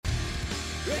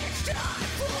It's time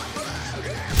for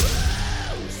murder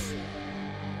moose.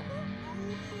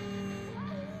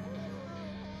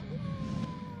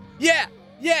 Yeah.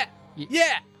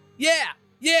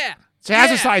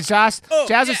 Jazzercise, Josh. Oh,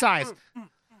 Jazzercise.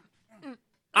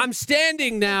 I'm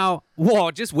standing now.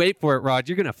 Whoa, just wait for it, Rod.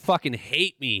 You're gonna fucking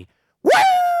hate me. Woo!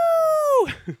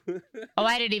 Oh,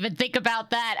 I didn't even think about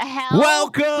that. Hell.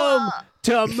 Welcome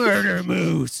to Murder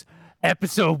Moose,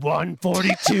 episode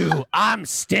 142. I'm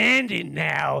standing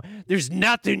now. There's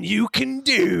nothing you can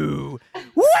do.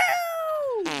 Woo!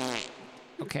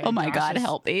 Okay. Oh my Josh God, is-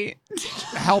 help me.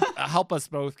 help us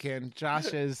both, Ken. Josh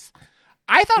is.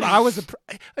 I thought I was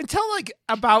until like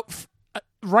about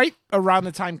right around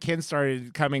the time Ken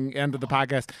started coming into the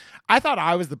podcast. I thought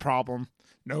I was the problem.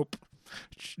 Nope.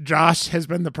 Josh has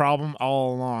been the problem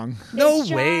all along. No It's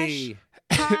Josh. way.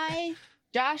 Hi.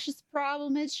 Josh's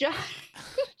problem is Josh.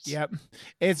 Yep.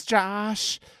 It's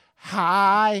Josh.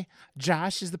 Hi.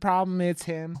 Josh is the problem. It's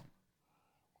him.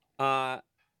 I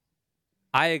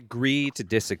agree to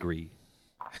disagree.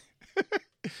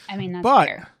 I mean, that's But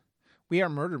fair. we are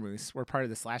Murder Moose. We're part of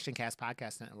the Slash and Cast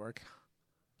podcast network.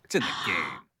 It's in the game.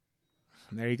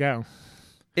 And there you go.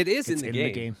 It is It's in the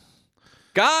game. game.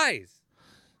 Guys,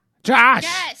 Josh.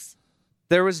 Yes.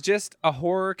 there was just a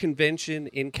horror convention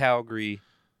in Calgary,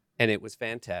 and it was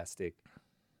fantastic.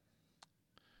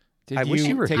 Did I wish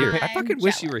you were take a here. pic- I fucking I'm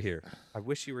wish you jealous. were here. I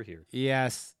wish you were here.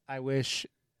 Yes, I wish.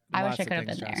 I wish lots I of could have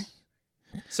things, been there.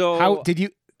 Josh. So How did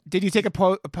you take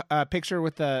a picture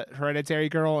with the hereditary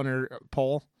girl on her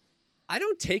pole? I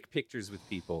don't take pictures with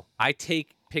people. I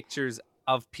take pictures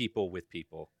of people with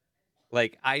people.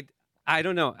 Like I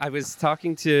don't know. I was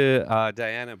talking to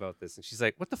Diana about this, and she's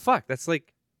like, "What the fuck? That's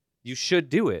like, you should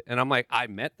do it." And I'm like, I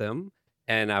met them,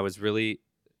 and I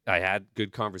had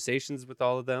good conversations with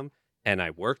all of them, and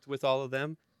I worked with all of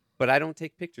them, but I don't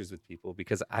take pictures with people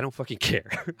because I don't fucking care.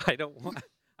 I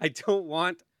don't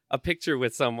want a picture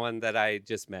with someone that I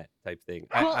just met type thing.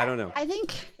 Well, I don't know.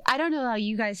 I don't know how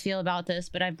you guys feel about this,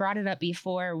 but I've brought it up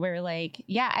before where like,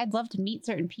 yeah, I'd love to meet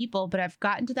certain people, but I've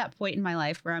gotten to that point in my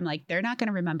life where I'm like, they're not going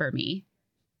to remember me.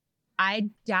 I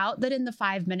doubt that in the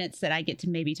 5 minutes that I get to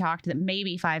maybe talk to them,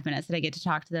 maybe 5 minutes that I get to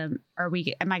talk to them, am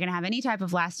I going to have any type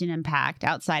of lasting impact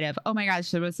outside of, oh my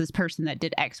gosh, there was this person that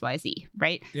did X, Y, Z,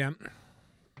 right? Yeah.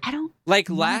 I don't Like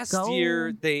wanna last go.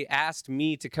 year, they asked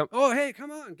me to come. Oh, hey, come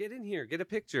on, get in here, get a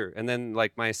picture. And then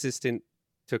like my assistant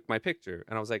took my picture,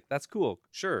 and I was like, that's cool.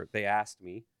 Sure, they asked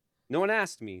me. No one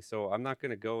asked me, so I'm not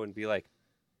gonna go and be like,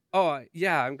 oh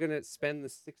yeah, I'm gonna spend the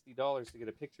 $60 to get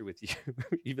a picture with you,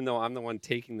 even though I'm the one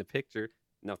taking the picture.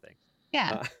 No thanks.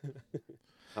 Yeah.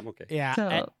 I'm okay. Yeah.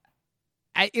 So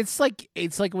It's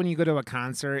like when you go to a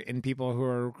concert and people who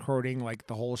are recording like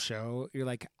the whole show, you're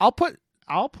like, I'll put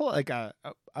like a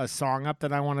song up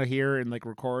that I want to hear and like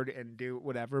record and do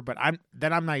whatever, but I'm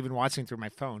not even watching through my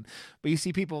phone. But you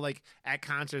see people like at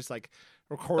concerts like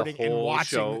recording The and whole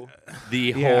watching show,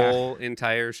 the Yeah. whole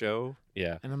entire show.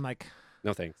 Yeah. and I'm like,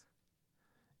 No thanks.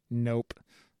 nope.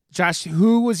 Josh,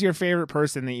 who was your favorite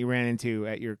person that you ran into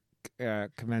at your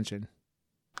convention?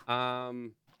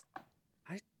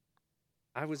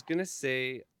 I was gonna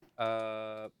say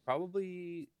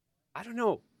probably, I don't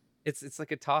know. It's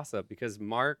like a toss up because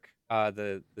Mark,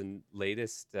 the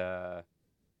latest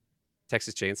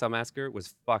Texas Chainsaw Massacre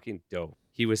was fucking dope.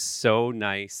 He was so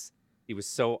nice. He was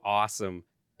so awesome,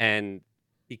 and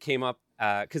he came up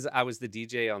because I was the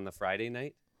DJ on the Friday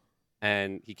night,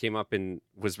 and he came up and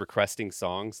was requesting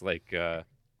songs like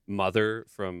 "Mother"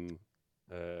 from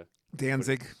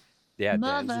Danzig. yeah,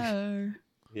 Danzig. mother,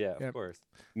 Yeah, Yep. of course.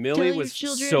 tell Millie your was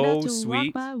children so not to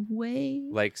sweet, walk my way.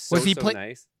 like so Was he so play-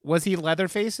 nice. Was he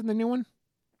Leatherface in the new one?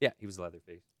 Yeah, he was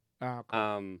Leatherface. Oh, cool.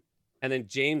 And then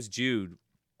James Jude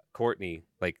Courtney,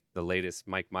 like the latest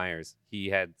Mike Myers, he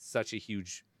had such a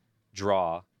huge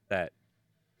draw that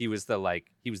he was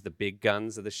the big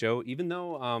guns of the show. Even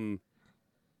though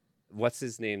what's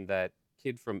his name, that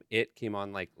kid from It came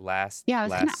on like last Yeah, I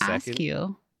was going to second. ask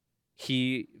you.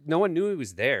 No one knew he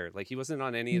was there. Like he wasn't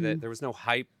on any of Mm-hmm. that. There was no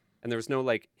hype, and there was no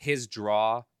like his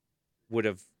draw would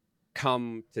have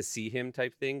come to see him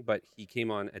type thing. But he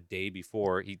came on a day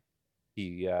before. He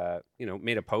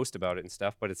made a post about it and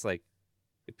stuff. But it's like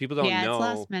if people don't Yeah, know. it's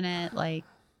last minute. Like,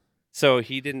 So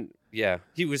he didn't. Yeah,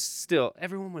 he was still.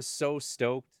 Everyone was so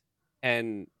stoked,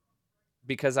 and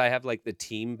because I have like the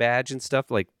team badge and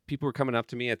stuff, like people were coming up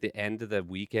to me at the end of the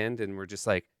weekend and were just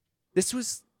like, "This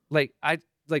was like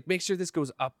make sure this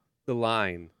goes up the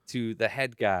line to the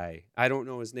head guy. I don't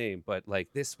know his name, but like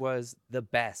this was the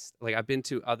best. Like I've been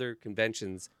to other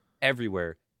conventions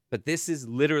everywhere, but this is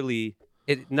literally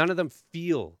it. None of them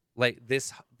feel like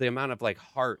this. The amount of like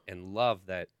heart and love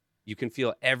that you can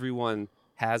feel everyone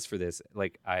has for this.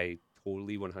 Like, I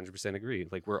totally 100% agree.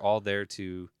 Like, we're all there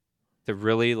to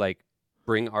really like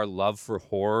bring our love for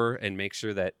horror and make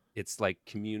sure that it's like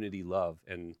community love.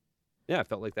 And yeah, I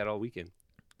felt like that all weekend.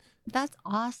 That's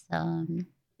awesome.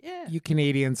 Yeah. You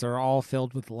Canadians are all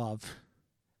filled with love.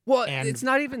 Well, And- it's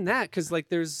not even that, because like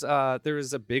there is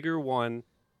a bigger one,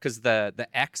 because the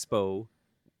expo,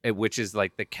 which is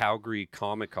like the Calgary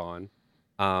Comic-Con,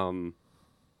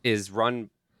 is run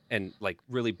and like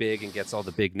really big and gets all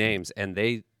the big names, and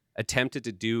they attempted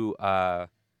to do a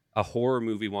horror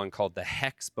movie one called the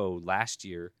Hexpo last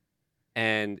year,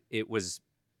 and it was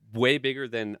way bigger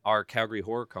than our Calgary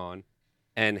Horror Con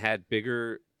and had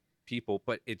bigger people,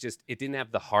 but it didn't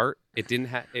have the heart.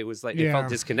 It was like, it Yeah. felt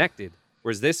disconnected.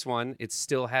 Whereas this one, it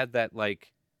still had that,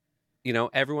 like, you know,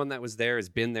 everyone that was there has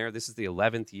been there. This is the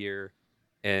 11th year.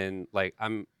 And like,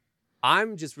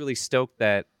 I'm just really stoked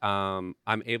that I'm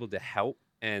able to help.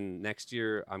 And next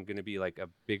year I'm going to be like a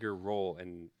bigger role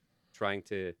and trying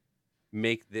to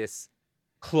make this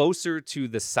closer to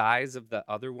the size of the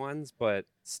other ones, but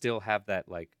still have that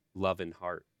like love and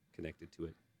heart connected to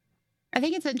it. I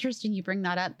think it's interesting you bring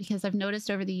that up, because I've noticed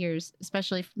over the years,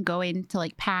 especially from going to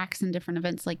like PAX and different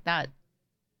events like that,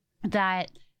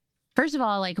 that first of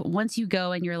all, like once you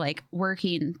go and you're like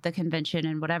working the convention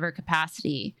in whatever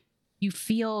capacity, you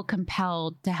feel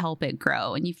compelled to help it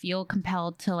grow, and you feel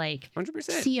compelled to like 100%.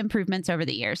 see improvements over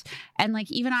the years. And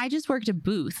like, even I just worked a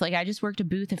booth. Like, I just worked a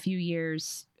booth a few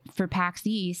years for PAX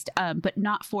East, but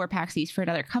not for PAX East, for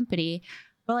another company.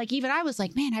 But like, even I was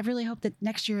like, man, I really hope that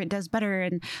next year it does better.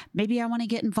 And maybe I want to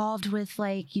get involved with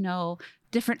like, you know,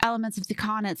 different elements of the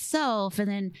con itself. And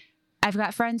then I've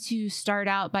got friends who start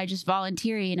out by just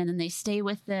volunteering, and then they stay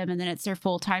with them, and then it's their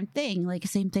full-time thing. Like,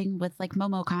 same thing with like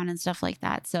MomoCon and stuff like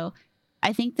that. So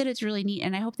I think that it's really neat.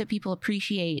 And I hope that people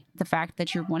appreciate the fact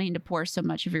that you're wanting to pour so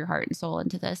much of your heart and soul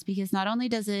into this, because not only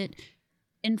does it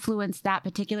influence that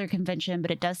particular convention,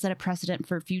 but it does set a precedent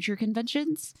for future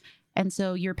conventions. And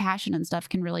so your passion and stuff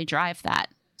can really drive that.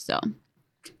 So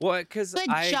Well, because good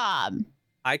job.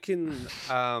 I can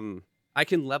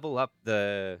level up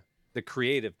the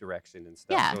creative direction and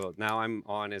stuff. Yeah. So now I'm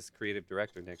on as creative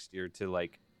director next year to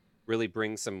like really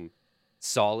bring some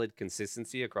solid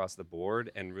consistency across the board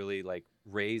and really like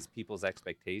raise people's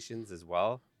expectations as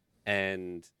well,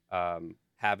 and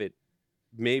have it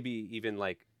maybe even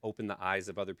like open the eyes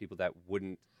of other people that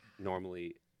wouldn't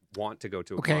normally want to go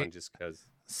to a con just because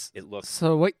it looks.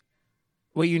 So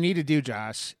what you need to do,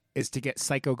 Josh, is to get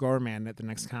Psycho Gorman at the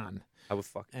next con. I would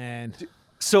fuck. And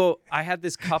So I had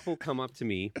this couple come up to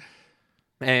me,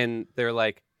 and they're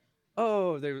like,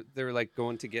 "Oh, they're like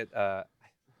going to get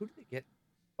who did they get?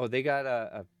 Oh, they got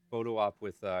a photo op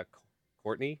with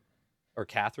Courtney or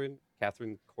Catherine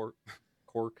Cork.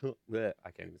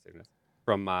 I can't even say this,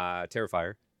 from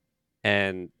Terrifier."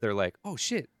 And they're like, "Oh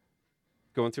shit!"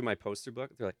 Going through my poster book,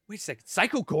 they're like, "Wait a second,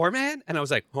 Psycho Gorman?" And I was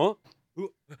like, "Huh?"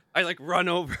 I like run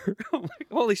over. I'm like,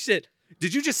 "Holy shit!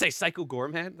 Did you just say Psycho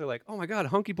Gorman?" They're like, "Oh my god,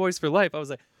 Hunky Boys for Life." I was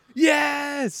like,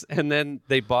 "Yes!" And then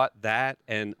they bought that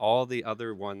and all the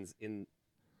other ones in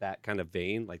that kind of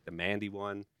vein, like the Mandy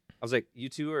one. I was like, "You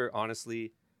two are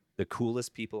honestly the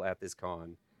coolest people at this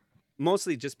con."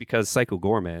 Mostly just because Psycho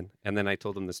Gorman. And then I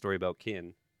told them the story about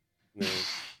Kin. And then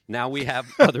now we have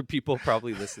other people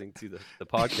probably listening to the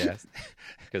podcast,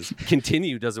 because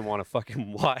Continue doesn't want to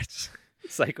fucking watch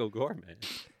Psycho Gorman.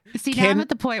 See, now I'm at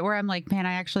the point where I'm like, man,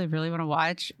 I actually really want to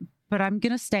watch, but I'm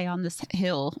going to stay on this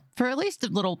hill for at least a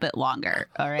little bit longer.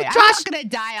 All right. Well, I'm Josh- not going to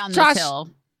die on Josh, this hill.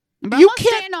 But you I'm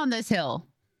can't- staying on this hill.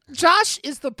 Josh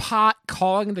is the pot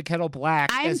calling the kettle black.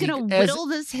 I'm going to whittle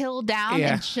this hill down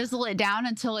Yeah. and chisel it down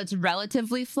until it's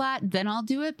relatively flat. Then I'll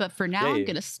do it. But for now, Yeah, I'm yeah.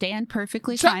 going to stand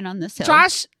perfectly Jo- fine on this hill.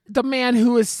 Josh, the man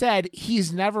who has said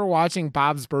he's never watching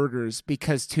Bob's Burgers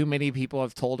because too many people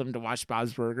have told him to watch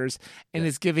Bob's Burgers, and Yeah.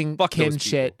 is giving Fuck Kin those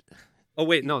shit. Oh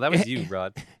wait, no, that was you,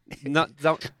 Rod.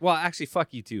 Well, actually,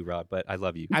 fuck you too, Rod. But I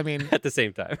love you I mean, at the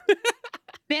same time.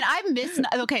 Man, I miss.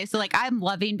 Okay, so like I'm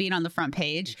loving being on the front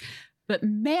page, but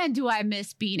man, do I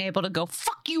miss being able to go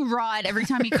 "fuck you, Rod" every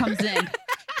time he comes in,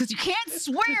 because you can't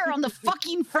swear on the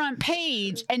fucking front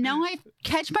page. And now I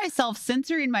catch myself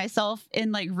censoring myself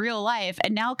in like real life,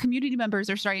 and now community members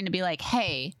are starting to be like,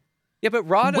 "Hey, Yeah, but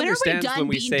Rod When are we understands done when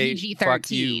we being say "fuck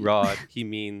PG-13? you, Rod," he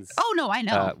means oh no, I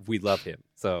know, we love him.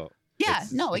 So yeah,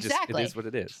 it's- no, it just- exactly." it is what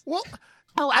it is. well,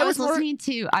 Oh, I I was was more- listening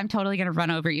to. I'm totally going to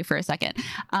run over you for a second.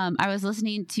 I was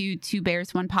listening to Two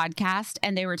Bears One podcast,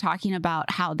 and they were talking about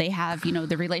how they have,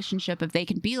 the relationship. If they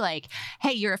can be like,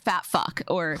 "Hey, you're a fat fuck,"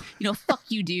 or "Fuck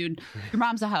you, dude, your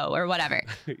mom's a hoe," or whatever.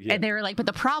 Yeah. And they were like, but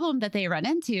the problem that they run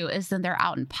into is then they're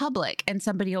out in public, and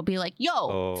somebody will be like, "Yo,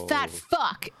 Oh. fat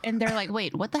fuck," and they're like,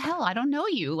 "Wait, what the hell? I don't know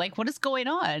you. Like, what is going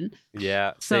on?"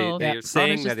 Yeah. So, they're I was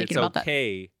saying just that it's thinking about that.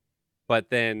 okay, but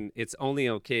then it's only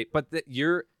okay. But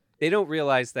they don't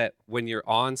realize that when you're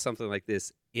on something like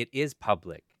this, it is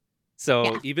public. So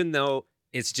Yeah. even though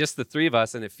it's just the three of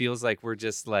us and it feels like we're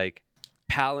just like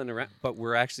palling around, but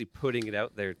we're actually putting it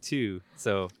out there too.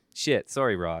 So shit.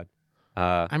 Sorry, Rod.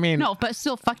 I mean, No, but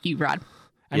still, fuck you, Rod.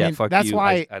 I yeah, mean, fuck that's you.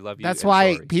 why. I love you. That's and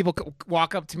why sorry. people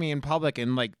walk up to me in public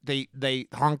and like they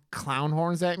honk clown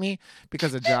horns at me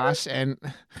because of Josh and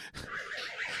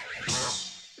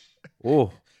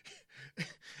Oh,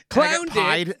 clown dick.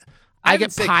 pied. I I get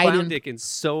haven't said pied clown in. dick in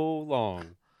so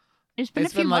long. It's been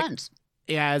It's a few been, like- months.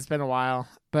 Yeah, it's been a while,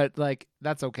 but like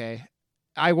that's okay.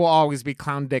 I will always be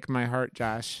clown dick in my heart,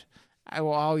 Josh. I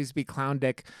will always be clown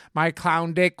dick. My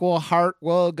clown dick heart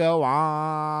will go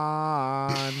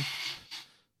on.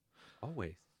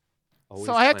 Always.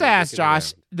 So I have to clown ask dicking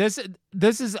Josh. around.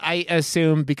 This is I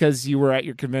assume because you were at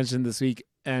your convention this week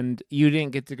and you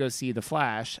didn't get to go see the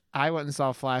Flash. I went and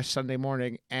saw Flash Sunday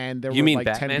morning, and there You were mean like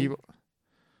Batman? 10 people.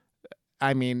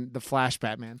 I mean the Flash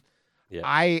Batman. Yeah.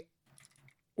 I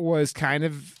was kind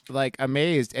of like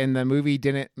amazed, and the movie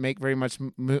didn't make very much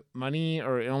money,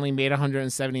 or it only made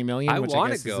 170 million. I which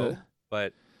want guess to is go,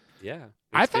 but yeah,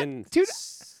 I it's thought- been dude-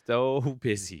 so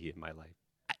busy in my life.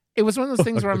 it was one of those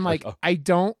things where I'm like, I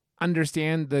don't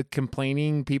understand the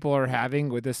complaining people are having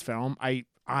with this film. I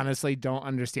honestly don't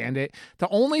understand it. The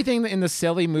only thing in the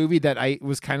silly movie that I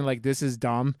was kind of like, this is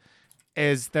dumb,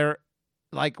 is there,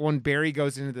 like when Barry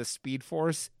goes into the Speed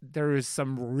Force, there is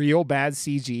some real bad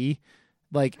CG,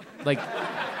 like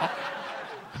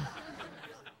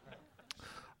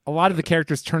a lot of the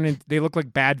characters turn in. They look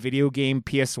like bad video game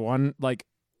PS1 like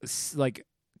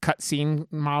cutscene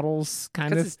models,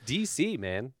 kind Because of. it's DC,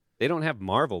 man. They don't have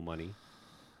Marvel money.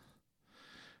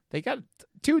 They got,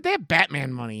 dude, they have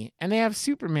Batman money, and they have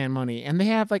Superman money, and they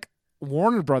have like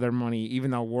Warner Brother money,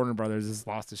 even though Warner Brothers has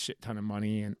lost a shit ton of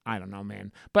money, and I don't know,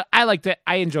 man. But I liked it.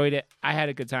 I enjoyed it. I had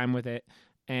a good time with it.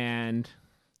 And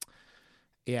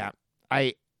yeah,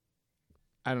 I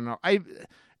don't know.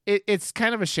 It's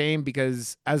kind of a shame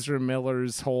because Ezra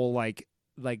Miller's whole like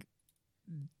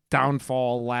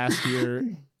downfall last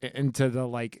year into the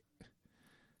like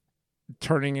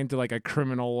turning into like a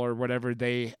criminal or whatever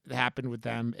they happened with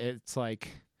them. It's like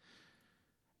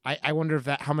I wonder if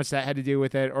how much that had to do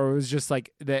with it, or it was just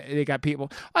like that they got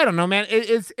people. I don't know, man.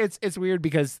 It's weird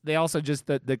because they also just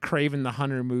the Kraven the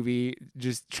Hunter movie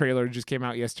trailer just came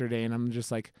out yesterday, and I'm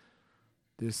just like,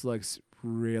 this looks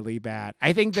really bad.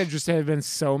 I think there just have been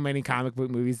so many comic book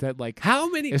movies that like How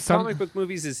many If some- comic book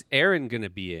movies is Aaron gonna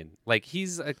be in? Like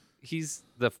he's like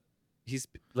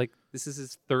this is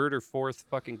his third or fourth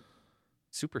fucking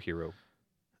superhero.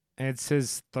 it's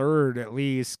his third at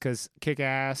least, because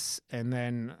Kick-Ass, and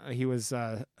then he was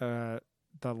the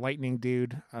Lightning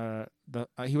dude.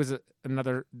 He was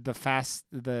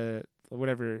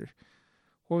whatever.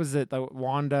 What was it? The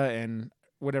Wanda and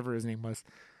whatever his name was,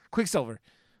 Quicksilver,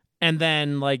 and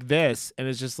then like this, and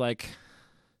it's just like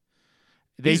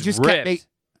they He's just ripped.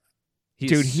 He's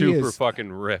Dude, he super is-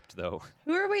 fucking ripped though.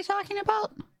 Who are we talking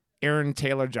about? Aaron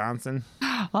Taylor Johnson.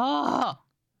 Oh,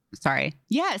 sorry.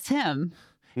 Yes, him.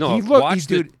 No, He watch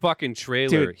the dude, fucking trailer.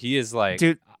 dude, He is like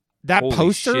Dude, that holy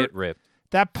poster, shit ripped.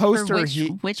 that For poster,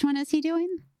 which one is he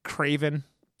doing? Craven,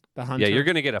 the Hunter. Yeah, you're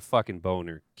gonna get a fucking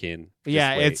boner, Kin. Just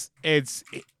Yeah, wait.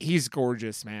 he's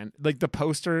gorgeous, man. Like the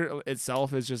poster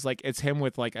itself is just like it's him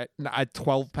with like a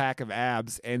 12-pack of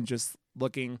abs and just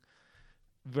looking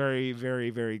very,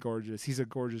 very, very gorgeous. He's a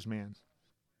gorgeous man.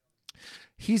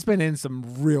 He's been in some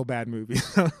real bad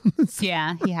movies.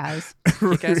 Yeah, he has.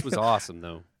 Kick-Ass was awesome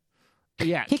though.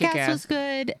 Yeah, Kick-Ass Kick-Ass. was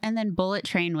good, and then Bullet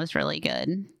Train was really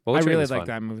good. Bullet I Train really was like fun.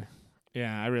 that movie.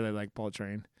 Yeah, I really like Bullet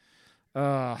Train.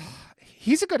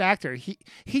 He's a good actor. He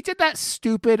did that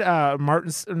stupid not Martin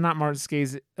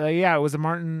Scorsese. Yeah, it was a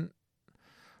Martin.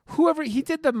 Whoever he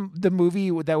did the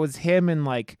movie that was him and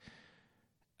like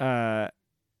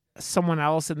someone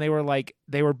else, and they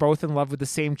were both in love with the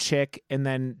same chick, and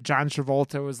then John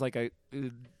Travolta was like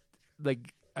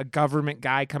a government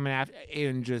guy coming after,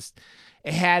 and just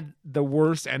it had the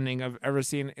worst ending I've ever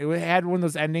seen. It had one of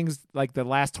those endings like the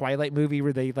last Twilight movie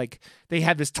where they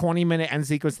had this 20-minute end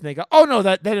sequence and they go, oh no,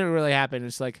 that didn't really happen.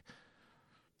 It's like,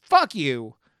 fuck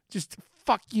you, just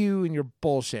fuck you and your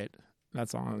bullshit.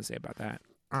 That's all I'm gonna say about that.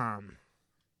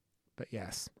 But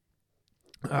yes.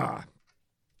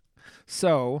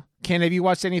 So, Ken, have you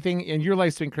watched anything? And your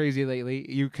life's been crazy lately.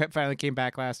 You finally came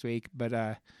back last week,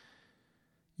 but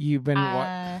you've been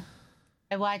I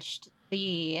watched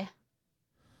the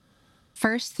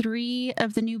first 3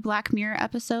 of the new Black Mirror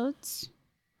episodes.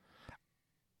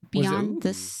 Beyond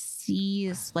the Sea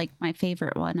is like my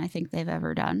favorite one I think they've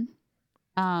ever done.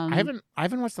 I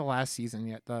haven't watched the last season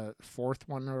yet, the 4th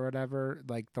one or whatever,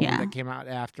 like the one that came out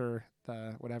after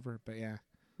the whatever. But yeah,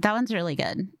 that one's really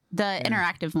good. The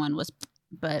interactive one was,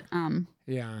 but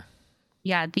yeah.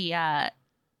 The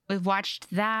we've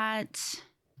watched that.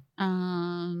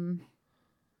 I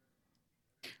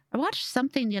watched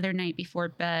something the other night before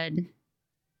bed.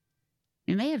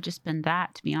 It may have just been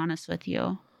that, to be honest with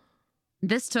you.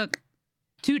 This took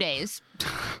 2 days.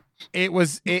 Ken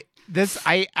was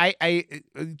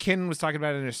talking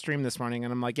about it in a stream this morning,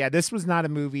 and I'm like, yeah, this was not a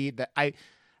movie that I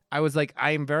was like,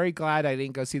 I am very glad I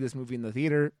didn't go see this movie in the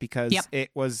theater because it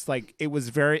was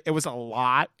a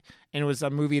lot, and it was a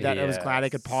movie that I was glad I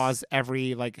could pause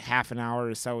every like half an hour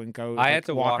or so and go. I had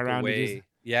to walk around away.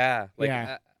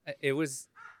 It was.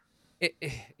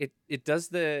 It does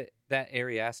that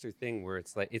Ari Aster thing where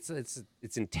it's like it's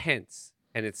intense,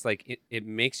 and it's like it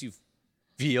makes you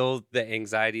feel the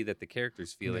anxiety that the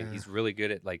character's feeling. He's really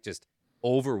good at like just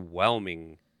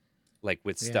overwhelming like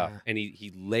with stuff, and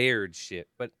he layered shit.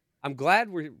 But I'm glad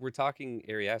we're talking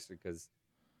Ari Aster because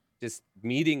just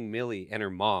meeting Millie and her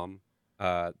mom,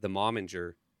 the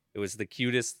momager, it was the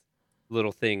cutest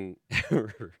little thing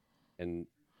ever. And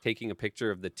taking a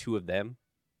picture of the two of them.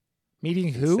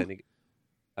 Meeting who?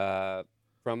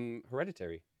 From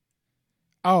Hereditary.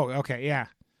 Oh, okay, yeah.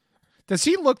 Does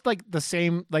she look like the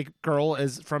same like girl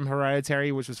as from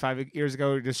Hereditary, which was 5 years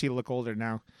ago, or does she look older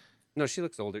now? No, she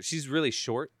looks older. She's really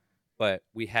short, but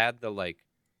we had the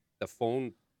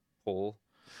phone pole,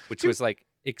 which was like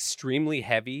extremely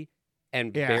heavy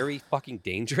and very fucking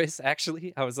dangerous,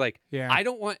 actually. I was like, I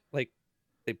don't want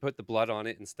they put the blood on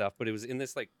it and stuff, but it was in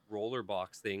this like roller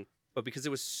box thing. But because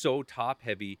it was so top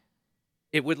heavy,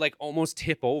 it would like almost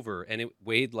tip over, and it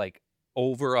weighed like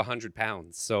over 100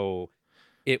 pounds. So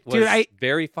it was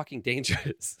very fucking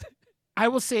dangerous. I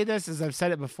will say this, as I've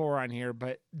said it before on here,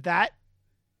 but that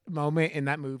moment in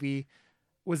that movie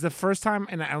was the first time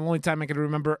and the only time I could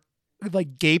remember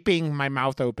like gaping my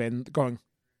mouth open, going.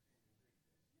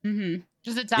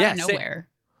 Just it's out of nowhere.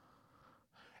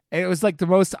 And it was like the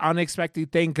most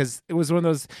unexpected thing because it was one of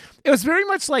those. It was very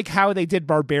much like how they did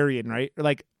Barbarian, right?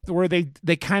 Like where they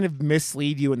kind of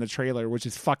mislead you in the trailer, which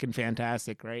is fucking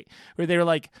fantastic, right? Where they were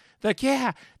like,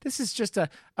 yeah, this is just a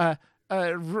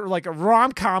like a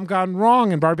rom-com gone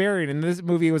wrong in Barbarian, and this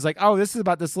movie was like, oh, this is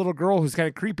about this little girl who's kind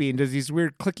of creepy and does these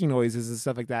weird clicking noises and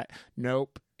stuff like that.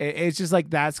 Nope, it's just like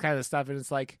that's kind of stuff, and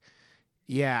it's like,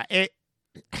 yeah, it.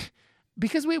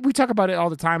 Because we talk about it all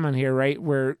the time on here, right?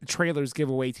 Where trailers give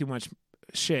away too much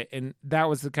shit. And that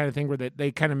was the kind of thing where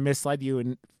they kind of misled you.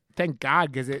 And thank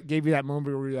God, because it gave you that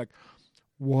moment where you're like,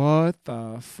 what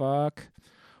the fuck?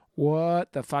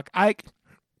 What the fuck? I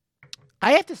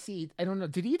have to see. I don't know.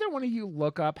 Did either one of you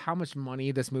look up how much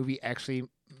money this movie actually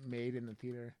made in the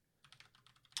theater?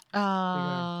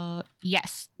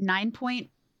 Yes.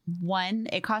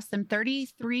 9.1. It cost them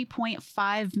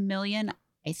 $33.5 million.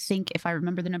 I think if I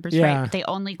remember the numbers right, they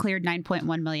only cleared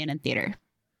 9.1 million in theater.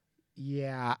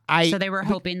 Yeah, so they were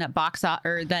hoping that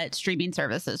that streaming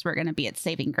services were going to be its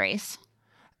saving grace.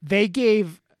 They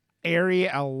gave Ari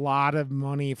a lot of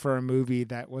money for a movie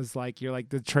that was like you're like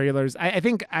the trailers. I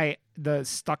think the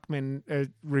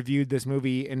Stuckman reviewed this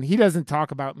movie, and he doesn't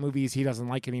talk about movies he doesn't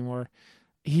like anymore.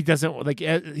 He doesn't like.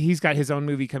 He's got his own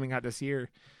movie coming out this year,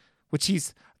 which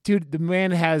Dude, the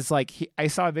man has like I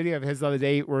saw a video of his the other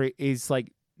day where he's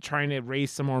like trying to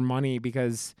raise some more money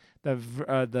because the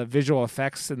visual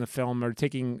effects in the film are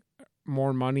taking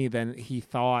more money than he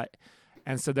thought,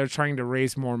 and so they're trying to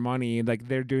raise more money. Like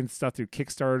they're doing stuff through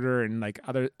Kickstarter and like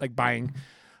other like buying.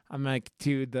 I'm like,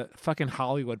 dude, the fucking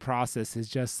Hollywood process is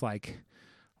just like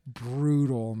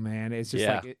brutal, man. It's just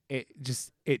like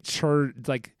it sure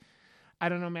like I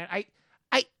don't know, man. I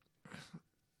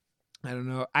don't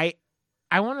know.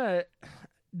 I want to.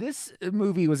 This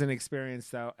movie was an experience,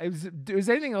 though. Is there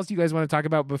anything else you guys want to talk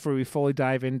about before we fully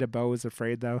dive into Beau is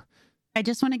Afraid, though? I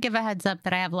just want to give a heads up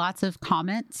that I have lots of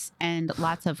comments and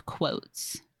lots of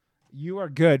quotes. You are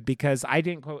good because I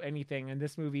didn't quote anything, and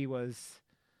this movie was,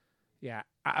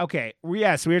 okay. We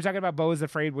were talking about Beau is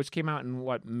Afraid, which came out in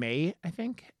May? I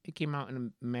think it came out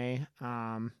in May.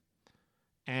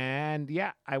 And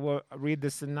I will read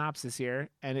the synopsis here,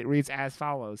 and it reads as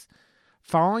follows.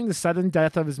 Following the sudden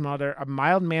death of his mother, a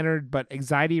mild-mannered but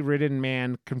anxiety-ridden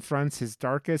man confronts his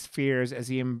darkest fears as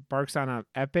he embarks on an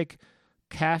epic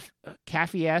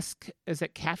Kafkaesque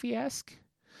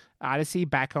odyssey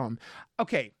back home.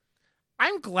 Okay,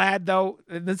 I'm glad, though.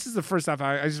 This is the first stuff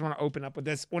I just want to open up with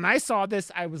this. When I saw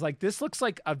this, I was like, this looks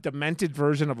like a demented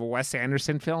version of a Wes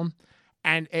Anderson film.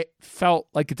 And it felt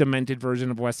like a demented version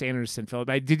of a Wes Anderson film.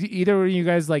 Did either of you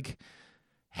guys like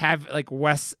have like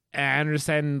Wes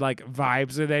Anderson like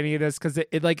vibes with any of this? Because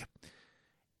it like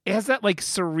it has that like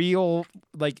surreal,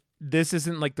 like this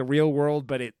isn't like the real world,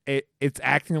 but it's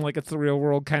acting like it's the real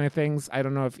world kind of things. I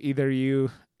don't know if either of you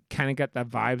kind of got the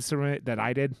vibes from it that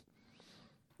I did.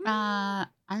 I'm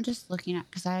just looking at,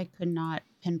 because I could not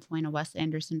pinpoint a Wes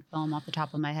Anderson film off the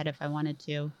top of my head if I wanted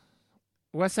to.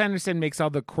 Wes Anderson makes all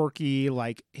the quirky,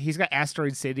 like he's got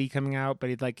Asteroid City coming out, but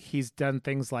he's done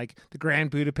things like the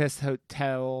Grand Budapest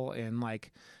Hotel and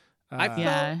like.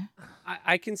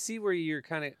 I can see where you're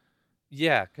kind of,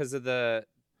 because of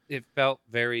it felt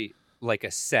very like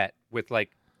a set with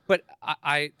like, but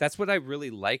I that's what I really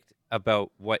liked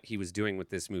about what he was doing with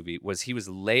this movie was he was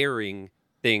layering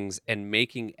things and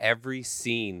making every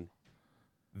scene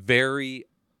very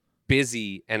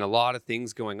busy and a lot of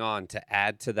things going on to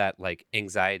add to that like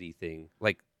anxiety thing.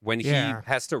 Like when he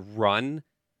has to run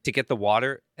to get the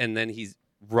water and then he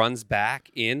runs back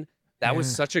in. That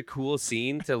was such a cool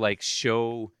scene to like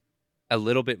show a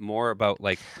little bit more about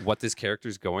like what this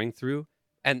character's going through.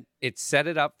 And it set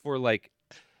it up for like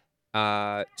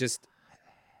just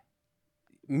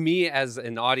me as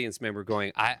an audience member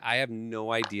going, I have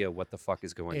no idea what the fuck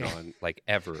is going on, like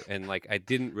ever. And like, I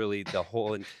didn't really the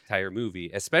whole entire movie,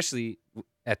 especially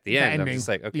at the end. I'm just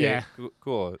like, okay,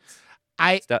 cool.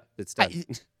 It's done.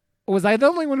 Was I the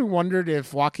only one who wondered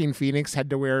if Joaquin Phoenix had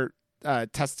to wear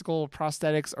testicle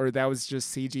prosthetics or that was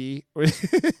just CG?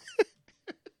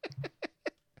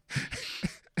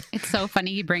 It's so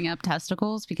funny you bring up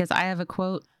testicles because I have a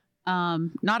quote,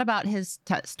 not about his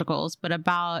testicles, but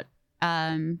about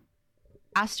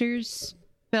Astor's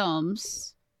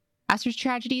films. Astor's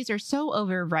tragedies are so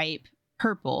overripe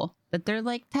purple that they're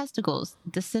like testicles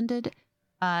descended,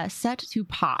 set to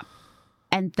pop.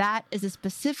 And that is a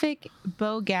specific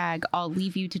Beau gag I'll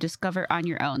leave you to discover on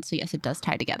your own. So yes, it does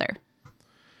tie together.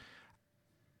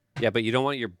 Yeah, but you don't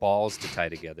want your balls to tie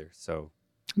together, so.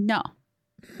 No,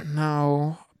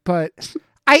 but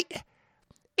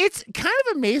it's kind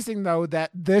of amazing though that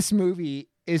this movie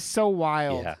is so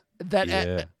wild that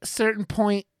at a certain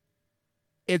point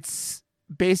it's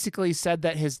basically said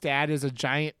that his dad is a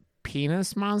giant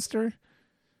penis monster.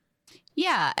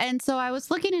 Yeah, and so I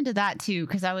was looking into that too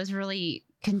because I was really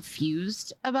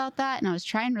confused about that and I was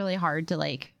trying really hard to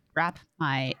like wrap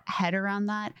my head around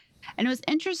that. And it was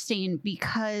interesting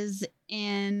because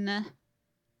it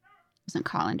wasn't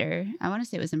Colander, I want to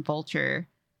say it was in Vulture,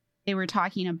 they were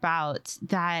talking about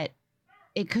that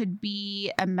it could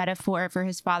be a metaphor for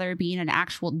his father being an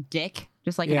actual dick,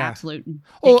 just like an absolute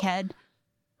dickhead.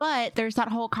 But there's that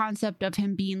whole concept of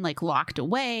him being like locked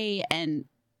away, and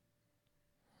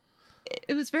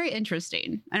it was very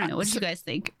interesting. I don't know. What did you guys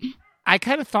think? I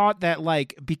kind of thought that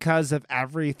like because of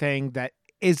everything that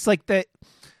it's like that.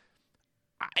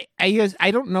 I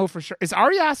don't know for sure. Is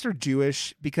Ari Aster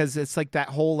Jewish? Because it's like that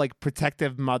whole like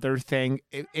protective mother thing.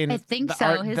 I think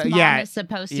so. His mom is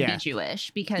supposed to be Jewish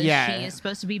because she is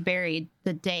supposed to be buried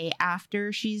the day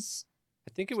after she's.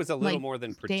 I think it was a little more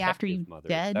than protective after you mother.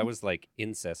 Dead. That was like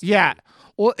incest. Yeah.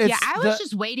 Well, I was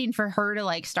just waiting for her to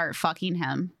like start fucking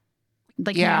him,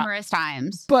 like numerous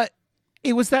times. But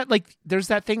it was that like there's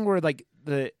that thing where like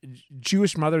the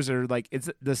Jewish mothers are like it's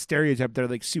the stereotype. They're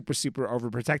like super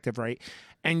overprotective, right?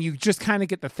 And you just kind of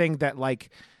get the thing that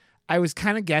like I was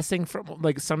kind of guessing from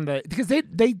like some of the because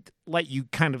they let you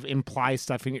kind of imply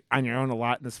stuff on your own a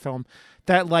lot in this film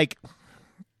that like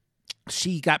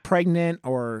she got pregnant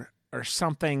or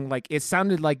something. Like it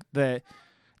sounded like the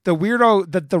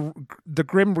weirdo the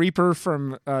Grim Reaper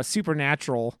from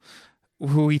Supernatural,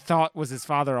 who he thought was his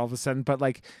father all of a sudden, but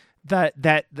like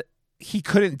that he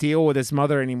couldn't deal with his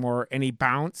mother anymore and he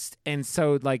bounced, and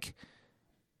so like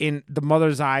in the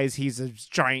mother's eyes he's a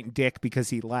giant dick because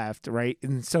he left, right?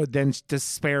 And so then to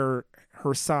spare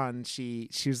her son, she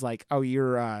was like, oh,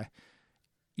 your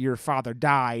father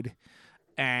died,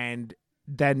 and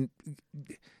then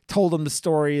told him the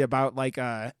story about like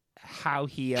how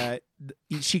he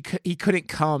couldn't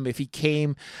come if he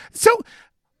came. So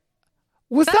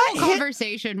that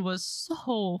conversation was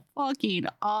so fucking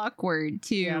awkward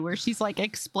too, where she's like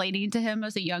explaining to him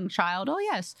as a young child, oh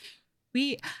yes,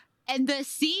 And the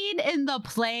scene in the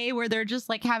play where they're just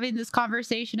like having this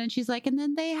conversation and she's like, and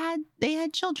then they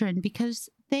had children because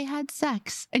they had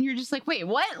sex. And you're just like, wait,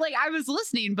 what? Like I was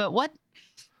listening, but what?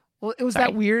 Well, it was Sorry.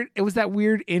 that weird. It was that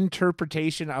weird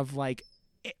interpretation of like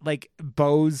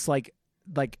Beau's like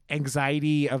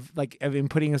anxiety of him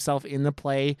putting himself in the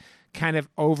play, kind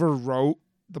of overwrote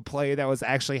the play that was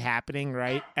actually happening,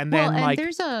 right? And then and like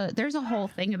there's a whole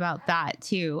thing about that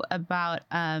too, about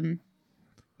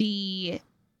the.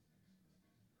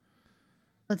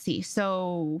 Let's see.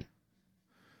 So,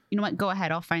 you know what? Go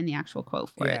ahead. I'll find the actual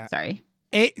quote for Yeah. it. Sorry.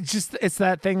 it's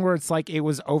that thing where it's like it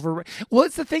was over. Well,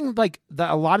 it's the thing like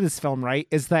a lot of this film, right,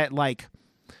 is that like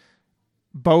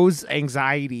Beau's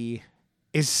anxiety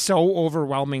is so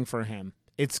overwhelming for him.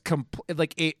 It's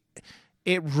like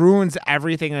it ruins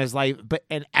everything in his life,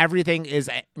 and everything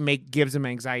gives him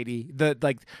anxiety.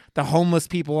 The homeless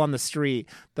people on the street,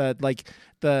 the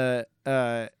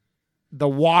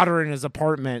water in his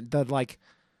apartment,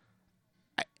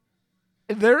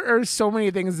 there are so many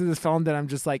things in this film that I'm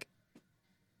just like,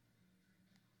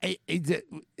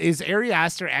 is Ari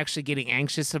Aster actually getting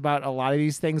anxious about a lot of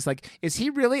these things? Like, is he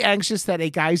really anxious that a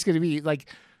guy's going to be like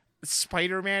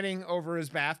Spider-Manning over his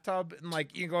bathtub and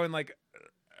like you going like?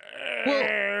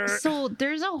 Well, so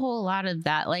there's a whole lot of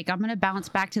that. Like, I'm going to bounce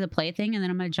back to the play thing, and then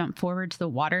I'm going to jump forward to the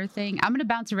water thing. I'm going to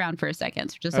bounce around for a second,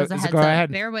 so just as a heads go up.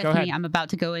 ahead. Bear with Go me. ahead. I'm about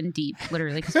to go in deep,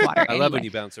 literally, because water. I love when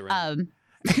you bounce around.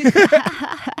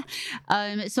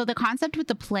 So the concept with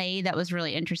the play that was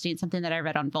really interesting, something that I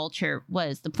read on Vulture,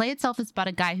 was the play itself is about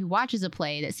a guy who watches a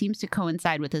play that seems to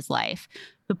coincide with his life.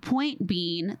 The point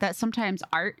being that sometimes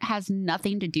art has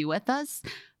nothing to do with us,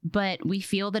 but we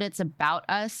feel that it's about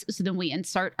us. So then we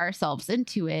insert ourselves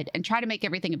into it and try to make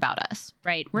everything about us,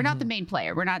 right? We're not the main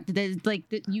player. We're not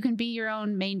you can be your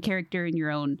own main character in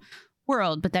your own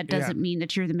world, but that doesn't mean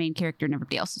that you're the main character in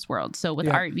everybody else's world. So with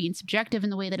art being subjective in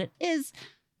the way that it is,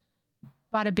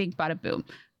 bada bing, bada boom,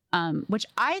 which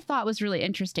I thought was really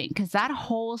interesting because that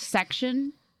whole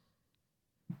section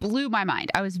blew my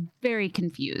mind. I was very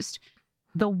confused.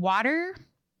 The water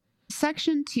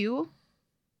section too.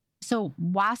 So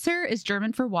Wasser is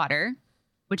German for water,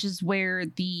 which is where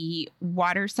the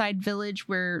waterside village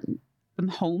where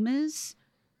the home is.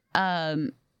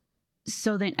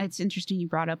 So then it's interesting you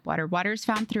brought up water. Water is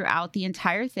found throughout the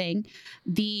entire thing.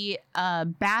 The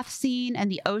bath scene and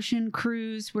the ocean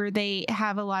cruise where they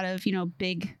have a lot of,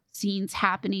 big scenes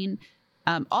happening.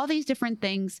 All these different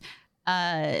things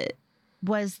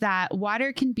was that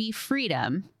water can be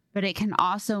freedom, but it can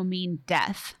also mean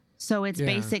death. So it's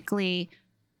basically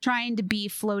trying to be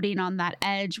floating on that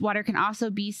edge. Water can also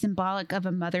be symbolic of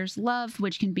a mother's love,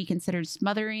 which can be considered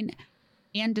smothering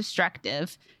and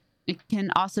destructive. It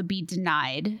can also be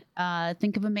denied.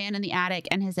 Think of a man in the attic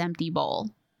and his empty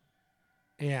bowl.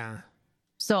 Yeah.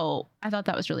 So I thought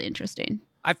that was really interesting.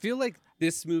 I feel like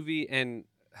this movie and,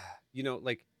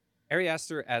 like Ari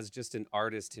Aster as just an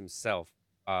artist himself,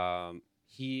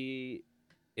 he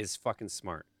is fucking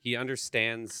smart. He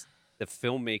understands the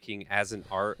filmmaking as an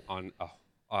art on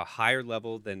a higher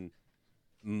level than,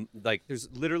 there's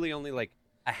literally only like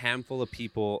a handful of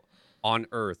people on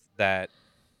Earth that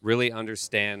really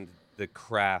understand the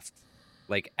craft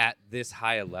like at this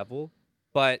high a level,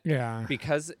 but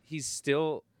because he's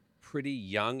still pretty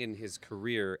young in his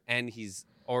career and he's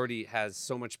already has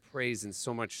so much praise and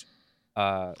so much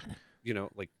power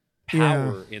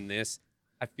in this,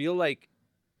 I feel like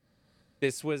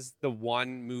this was the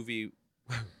one movie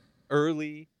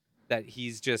early that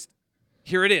he's just,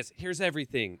 here it is, here's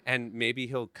everything, and maybe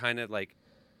he'll kind of like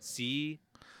see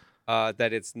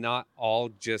that it's not all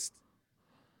just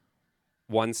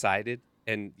one-sided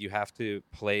and you have to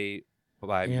play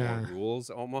by more rules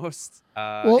almost.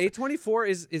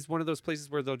 A24 is one of those places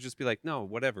where they'll just be like, no,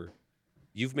 whatever,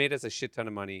 you've made us a shit ton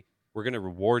of money, we're going to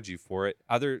reward you for it.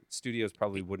 Other studios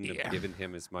probably wouldn't have given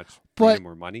him as much freedom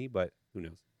or money, but who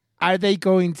knows. Are they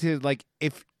going to, like,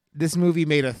 if this movie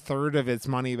made a third of its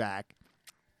money back,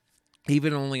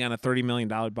 even only on a $30 million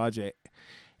budget,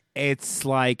 it's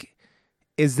like,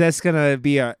 is this gonna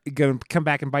come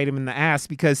back and bite him in the ass?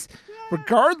 Because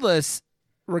regardless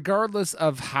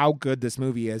of how good this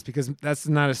movie is, because that's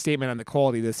not a statement on the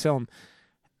quality of this film.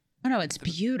 Oh no, it's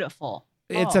beautiful.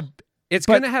 It's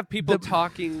gonna have people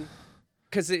talking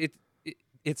because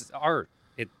it's art.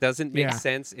 It doesn't make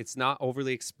sense. It's not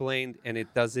overly explained, and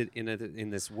it does it in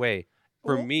this way.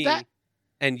 For me,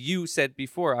 and you said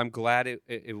before, I'm glad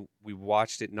we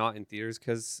watched it not in theaters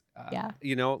because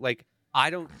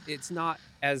it's not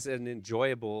as an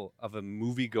enjoyable of a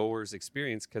moviegoer's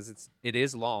experience because it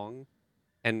is long,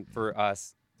 and for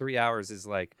us 3 hours is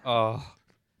like, oh,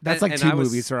 That's like and 2 I was-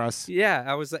 movies for us. Yeah,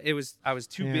 I was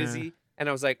too Yeah. busy, and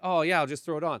I was like, oh yeah, I'll just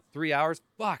throw it on. 3 hours?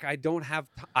 Fuck, I don't have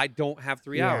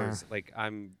 3 Yeah. hours. Like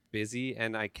I'm busy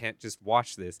and I can't just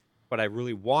watch this. But I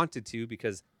really wanted to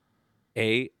because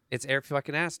it's Eric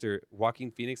fucking Astor.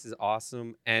 Joaquin Phoenix is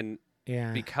awesome, and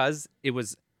Yeah. because it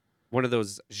was one of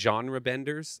those genre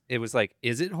benders, it was like,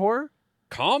 is it horror,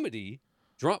 comedy,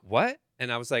 what?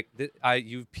 And I was like,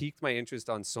 you've piqued my interest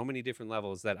on so many different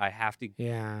levels that I have to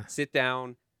Yeah. sit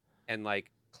down and like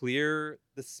clear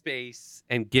the space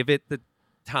and give it the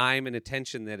time and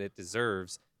attention that it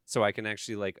deserves so I can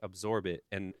actually like absorb it.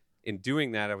 And in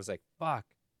doing that, I was like, fuck,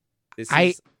 this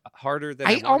is harder than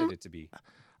I wanted it to be.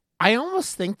 I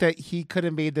almost think that he could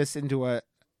have made this into a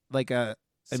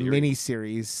Series. mini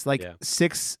series, like Yeah.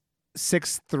 6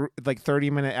 like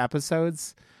 30-minute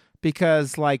episodes,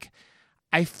 because like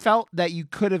I felt that you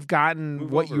could have gotten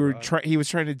Move what over, you were Rod. he was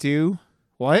trying to do.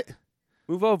 What?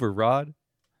 Move over, Rod.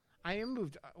 I am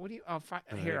moved. What do you? I'll find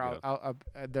Oh, there here. you go. I'll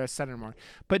the center more.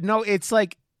 But no, it's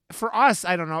like for us.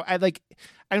 I don't know.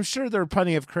 I'm sure there are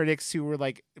plenty of critics who were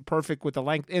like perfect with the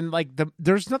length, and like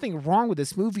there's nothing wrong with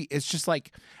this movie. It's just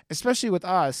like, especially with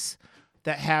us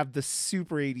that have the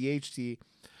super ADHD.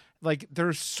 Like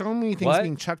there's so many things What?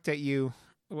 being chucked at you.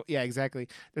 Well, yeah, exactly.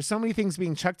 There's so many things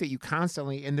being chucked at you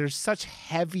constantly, and there's such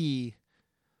heavy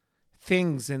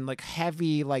things and like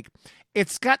heavy like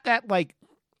it's got that like.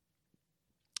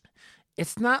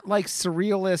 It's not like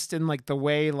surrealist in like the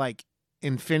way like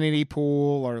Infinity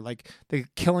Pool or like the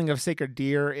Killing of Sacred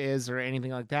Deer is or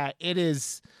anything like that.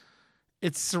 It's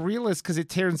surrealist because it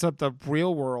tears up the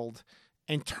real world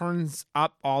and turns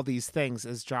up all these things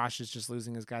as Josh is just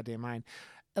losing his goddamn mind.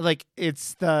 Like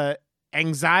it's the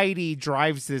anxiety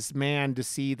drives this man to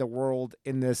see the world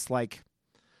in this like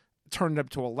turned up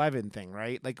to 11 thing,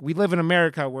 right? Like we live in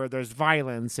America where there's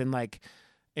violence and like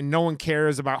and no one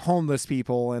cares about homeless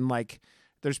people and like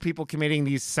there's people committing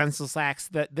these senseless acts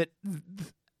that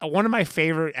one of my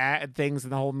favorite things in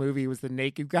the whole movie was the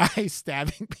naked guy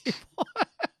stabbing people.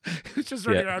 He was just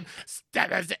running around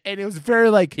and it was very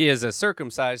like He is a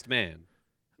circumcised man.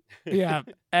 yeah,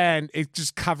 and it's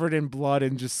just covered in blood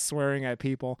and just swearing at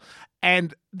people.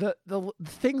 And the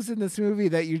things in this movie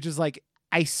that you just like,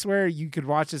 I swear you could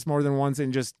watch this more than once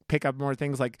and just pick up more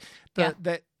things like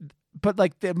but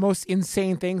like the most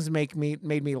insane things made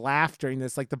me laugh during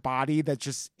this, like the body that's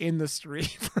just in the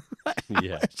street.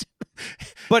 Yeah.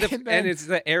 But And and then- it's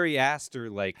the Ari Aster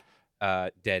like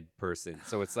dead person,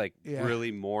 so it's like Yeah.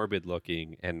 really morbid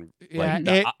looking, and Yeah,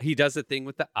 like he does a thing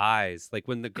with the eyes, like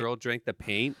when the girl drank the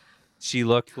paint, she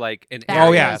looked like an That Oh,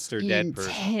 Ari yeah. Aster dead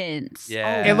person. Intense.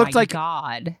 Yeah. Oh It looked my like-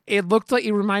 God. It looked like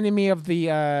it reminded me of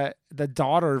the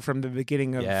daughter from the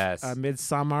beginning of Yes.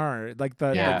 Midsummer, like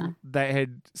the Yeah. that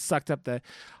had sucked up the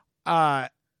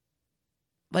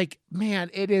like man,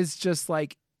 it is just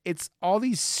like it's all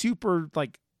these super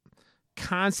like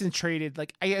concentrated,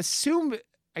 like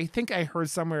I think I heard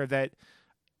somewhere that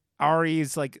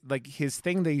Ari's like his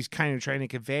thing that he's kind of trying to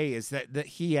convey is that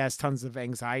he has tons of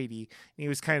anxiety, and he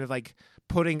was kind of like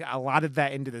putting a lot of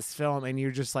that into this film, and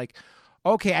you're just like,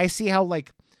 okay, I see how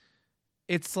like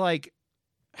it's like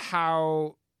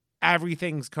how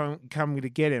everything's coming to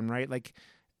get him, right? Like,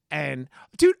 and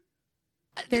dude,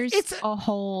 There's it's a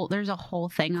whole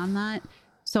thing on that.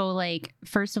 So like,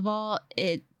 first of all,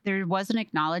 there was an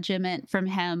acknowledgement from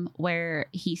him where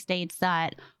he states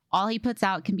that all he puts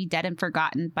out can be dead and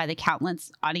forgotten by the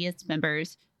countless audience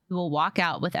members who will walk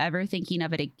out with ever thinking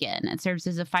of it again. It serves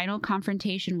as a final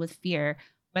confrontation with fear,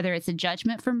 whether it's a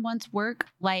judgment from one's work,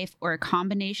 life, or a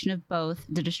combination of both,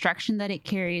 the destruction that it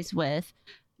carries with.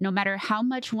 No matter how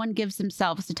much one gives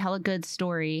themselves to tell a good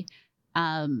story,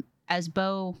 as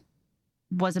Beau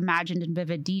was imagined in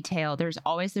vivid detail, there's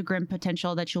always the grim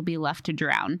potential that you'll be left to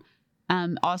drown.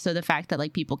 Also, the fact that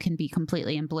like people can be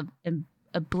completely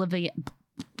oblivious.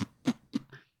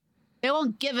 They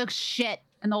won't give a shit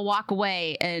and they'll walk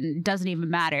away and it doesn't even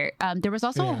matter. There was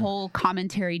also a whole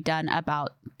commentary done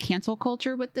about cancel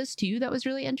culture with this too that was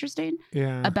really interesting,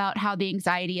 yeah, about how the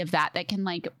anxiety of that can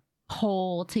like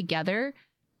pull together,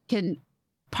 can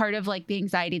part of like the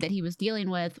anxiety that he was dealing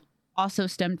with also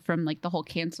stemmed from like the whole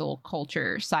cancel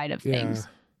culture side of things.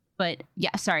 But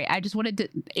yeah, sorry, I just wanted to,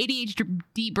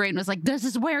 ADHD brain was like, this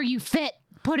is where you fit,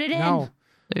 put it in. No.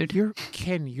 Dude.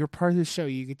 You're part of the show.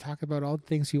 You can talk about all the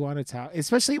things you want to talk.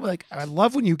 Especially like I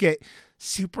love when you get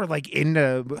super like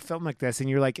into a film like this and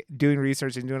you're like doing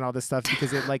research and doing all this stuff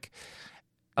because it like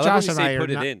I love when Josh you and say I are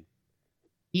put it not- in.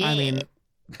 Yeah. I mean,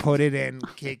 put it in,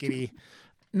 kickity.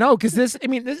 No, because this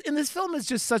film is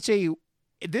just such a.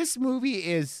 This movie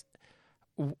is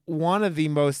one of the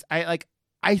most.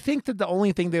 I think that the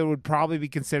only thing that would probably be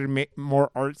considered more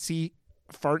fartsy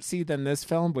than this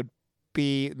film would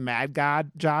be Mad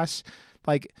God, Josh.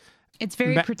 Like, It's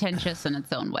very pretentious in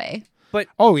its own way. But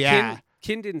oh yeah,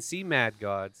 Kin didn't see Mad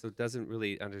God, so doesn't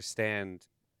really understand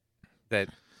that.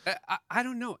 I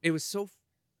don't know. It was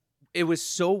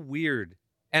so weird,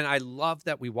 and I love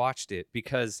that we watched it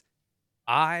because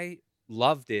I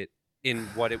loved it in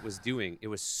what it was doing. It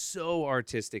was so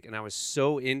artistic, and I was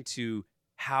so into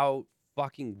how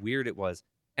fucking weird it was.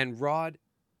 And Rod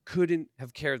couldn't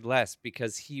have cared less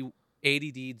because he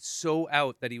ADD'd so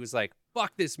out that he was like,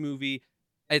 "Fuck this movie.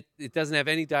 It doesn't have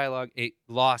any dialogue. It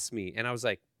lost me." And I was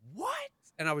like, "What?"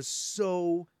 And I was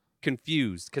so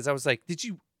confused because I was like,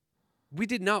 we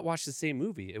did not watch the same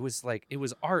movie. It was like, it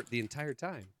was art the entire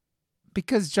time.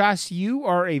 Because Josh, you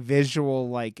are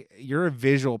you're a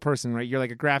visual person, right? You're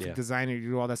like a graphic designer. You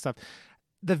do all that stuff.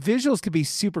 The visuals could be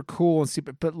super cool and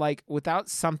super, but like without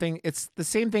something, it's the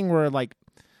same thing where like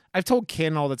I've told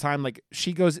Kin all the time, like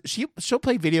she'll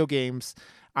play video games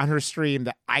on her stream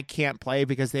that I can't play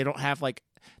because they're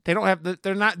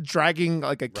not dragging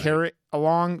like a carrot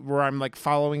along where I'm like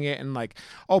following it and like,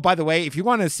 oh, by the way, if you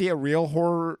want to see a real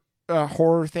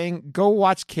horror thing, go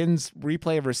watch Kin's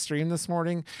replay of her stream this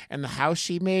morning and the house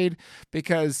she made,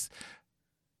 because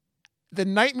the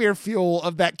nightmare fuel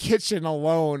of that kitchen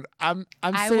alone. I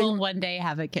will one day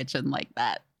have a kitchen like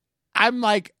that. I'm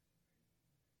like,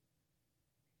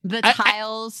 the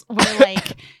tiles were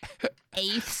like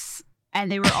eighths,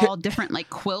 and they were all different,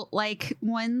 like quilt-like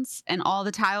ones, and all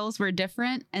the tiles were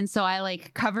different. And so I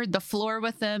like covered the floor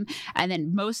with them, and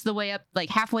then most of the way up, like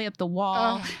halfway up the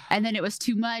wall, and then it was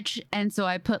too much, and so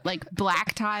I put like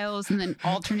black tiles and then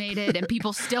alternated, and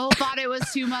people still thought it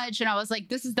was too much. And I was like,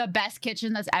 this is the best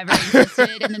kitchen that's ever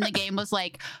existed. And then the game was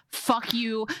like, fuck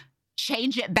you,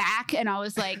 change it back. And I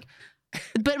was like,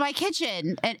 but my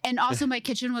kitchen, and also my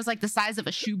kitchen was like the size of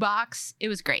a shoebox. It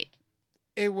was great.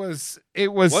 It was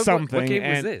something. What game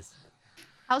was this?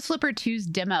 House Flipper 2's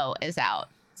demo is out.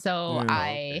 So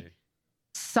I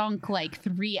sunk like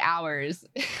 3 hours.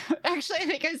 Actually, I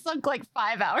think I sunk like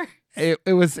 5 hours.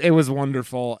 It was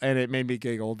wonderful, and it made me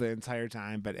giggle the entire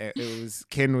time. But it was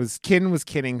Kin was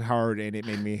kidding hard, and it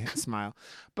made me smile.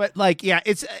 But like, yeah,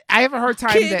 I have a hard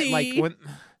time that like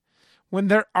when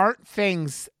there aren't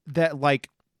things that like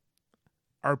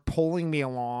are pulling me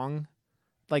along,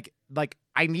 like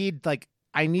I need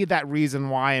that reason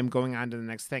why I'm going on to the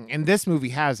next thing. And this movie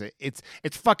has it. It's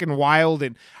fucking wild.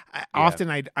 And often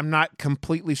I'm not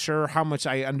completely sure how much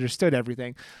I understood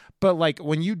everything. But like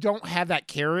when you don't have that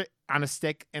carrot on a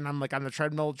stick and I'm like on the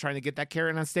treadmill trying to get that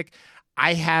carrot on a stick,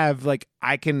 I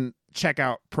can check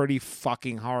out pretty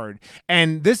fucking hard.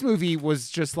 And this movie was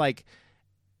just like,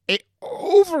 it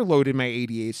overloaded my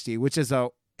ADHD, which is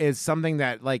something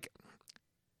that like,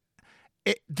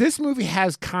 this movie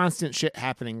has constant shit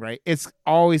happening, right? It's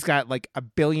always got like a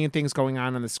billion things going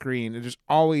on the screen. There's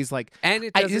always like, and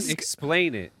it doesn't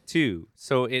explain it too,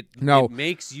 so it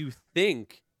makes you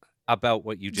think about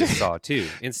what you just saw too,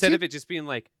 instead of it just being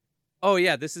like, oh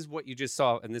yeah, this is what you just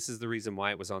saw, and this is the reason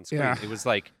why it was on screen. It was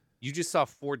like you just saw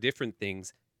 4 different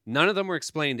things. None of them were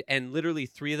explained, and literally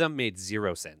 3 of them made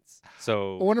 0 sense.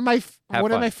 So one of my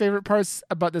favorite parts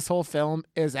about this whole film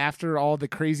is after all the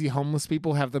crazy homeless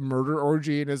people have the murder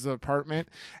orgy in his apartment,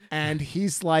 and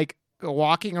he's like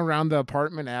walking around the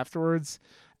apartment afterwards,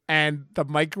 and the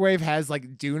microwave has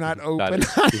like "do not open"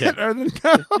 on it, or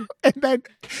no, and then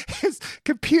his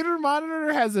computer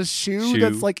monitor has a shoe.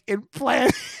 That's like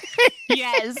implanted.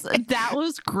 Yes, that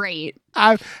was great.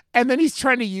 And then he's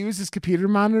trying to use his computer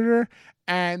monitor.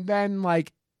 And then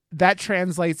like that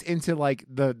translates into like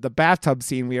the bathtub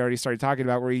scene we already started talking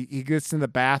about, where he gets in the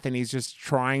bath and he's just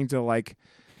trying to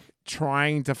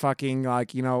fucking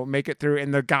like, you know, make it through.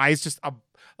 And the guy's just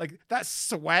like that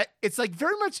sweat. It's like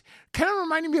very much kind of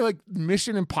reminding me of like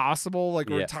Mission Impossible, like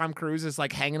where Tom Cruise is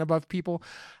like hanging above people.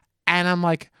 And I'm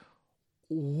like,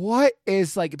 what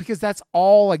is like, because that's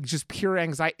all like just pure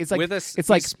anxiety. It's like, it's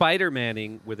like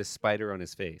Spider-Manning with a spider on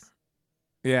his face.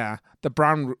 Yeah, the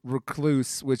brown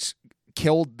recluse, which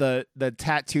killed the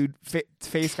tattooed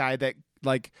face guy that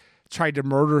like tried to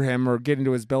murder him or get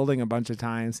into his building a bunch of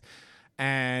times,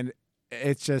 and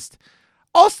it's just.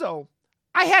 Also,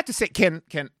 I had to say, Ken,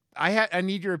 I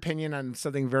need your opinion on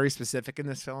something very specific in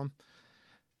this film.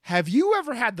 Have you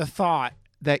ever had the thought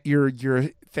that your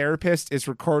therapist is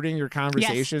recording your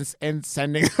conversations and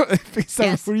sending?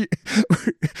 Yes.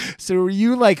 Were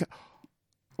you like?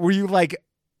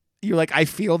 You're like, I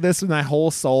feel this with my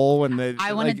whole soul, and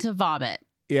I wanted to vomit.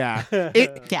 Yeah,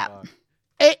 It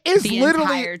is literally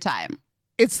entire time.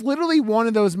 it's literally one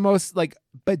of those most like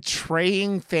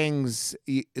betraying things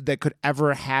that could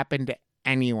ever happen to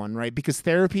anyone, right? Because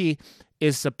therapy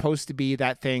is supposed to be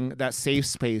that thing, that safe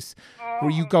space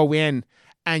where you go in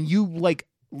and you like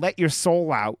let your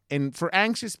soul out. And for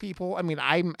anxious people, I mean,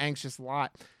 I'm anxious a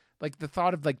lot. Like the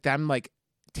thought of like them like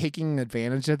taking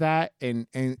advantage of that and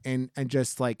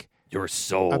just like Your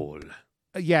soul.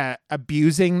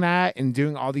 abusing that and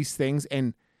doing all these things.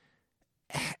 And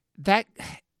that,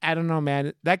 I don't know,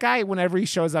 man. That guy, whenever he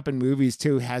shows up in movies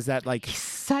too, has that like He's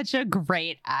such a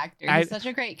great actor. He's such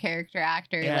a great character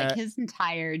actor. Yeah. Like his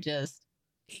entire just.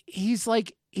 he's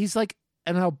like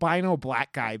an albino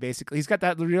black guy. Basically, he's got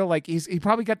that real like he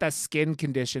probably got that skin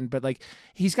condition, but like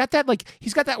he's got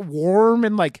that warm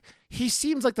and like he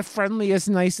seems like the friendliest,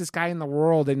 nicest guy in the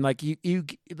world. And like you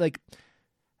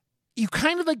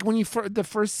kind of like when the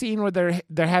first scene where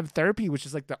they have therapy, which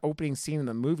is like the opening scene in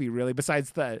the movie, really.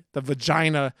 Besides the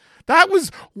vagina, that was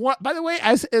what. By the way,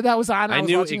 as that was on, I was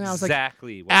knew watching,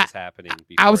 exactly what was happening.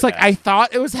 I was like, that. I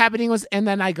thought it was happening and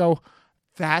then I go,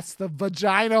 that's the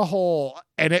vagina hole,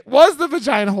 and it was the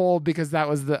vagina hole because that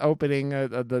was the opening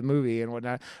of the movie and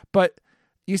whatnot. But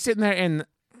you sitting there and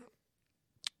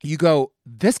you go,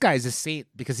 this guy's a saint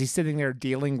because he's sitting there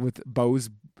dealing with Beau's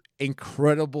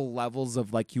incredible levels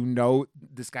of like,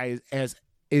 this guy is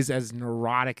as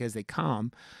neurotic as they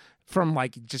come from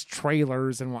like just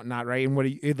trailers and whatnot, right? And what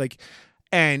he like,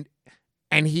 and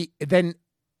he then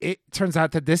it turns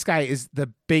out that this guy is the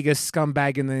biggest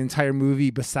scumbag in the entire movie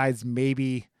besides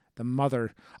maybe the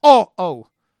mother. Oh,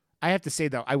 I have to say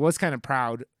though, I was kind of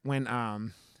proud when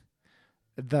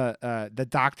the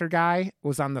doctor guy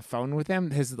was on the phone with him,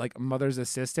 his like mother's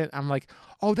assistant. I'm like,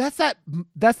 oh, that's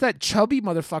that chubby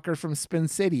motherfucker from Spin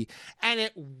City. And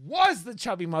it was the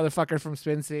chubby motherfucker from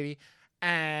Spin City.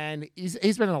 And he's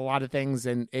been in a lot of things,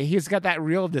 and he's got that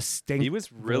real distinct. He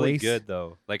was really voice. good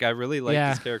though. Like I really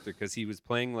liked his character because he was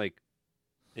playing like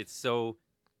it's so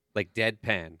like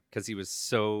deadpan because he was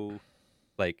so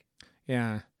like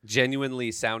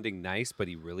genuinely sounding nice, but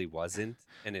he really wasn't.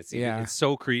 And it's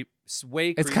so it's way.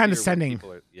 It's condescending.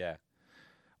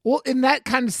 Well, in that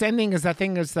condescending is that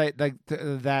thing is like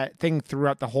that thing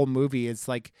throughout the whole movie. It's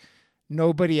like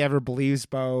nobody ever believes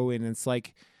Beau, and it's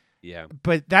like. Yeah.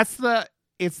 But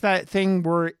it's that thing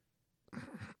where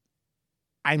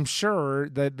I'm sure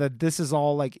that this is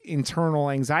all like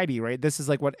internal anxiety, right? This is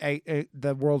like what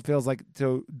the world feels like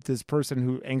to this person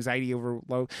who anxiety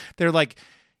overload. They're like,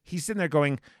 he's sitting there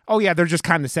going, oh yeah, they're just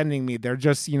condescending me. They're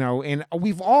just, and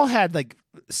we've all had like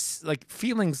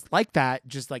feelings like that,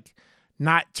 just like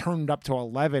not turned up to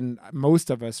 11,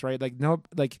 most of us, right? Like, no,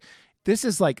 like this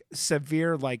is like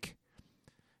severe, like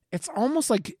it's almost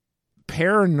like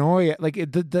paranoia, like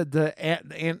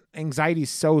the anxiety is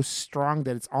so strong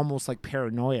that it's almost like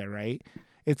paranoia, right?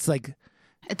 It's like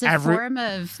it's a form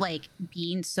of like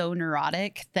being so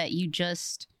neurotic that you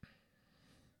just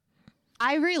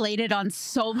I related on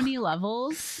so many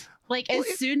levels. Like as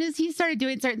soon as he started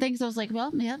doing certain things, I was like,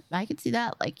 well, yeah, I could see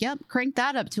that. Like, yep, crank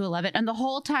that up to 11. And the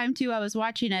whole time too, I was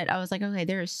watching it, I was like, okay,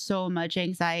 there is so much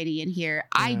anxiety in here.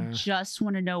 Yeah. I just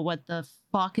want to know what the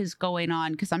fuck is going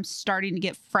on because I'm starting to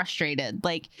get frustrated.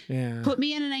 Like, put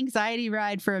me in an anxiety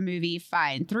ride for a movie,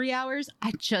 fine. 3 hours,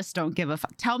 I just don't give a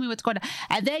fuck. Tell me what's going on.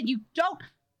 And then you don't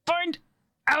find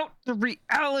out the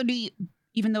reality.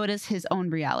 Even though it is his own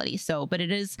reality. So, but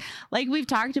it is like we've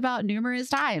talked about numerous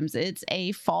times. It's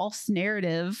a false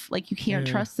narrative. Like you can't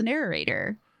trust the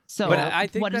narrator. So but I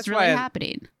think what that's is really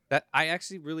happening? That I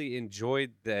actually really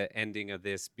enjoyed the ending of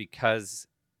this because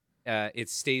it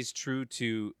stays true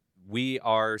to we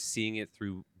are seeing it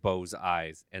through Beau's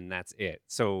eyes, and that's it.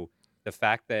 So the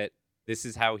fact that this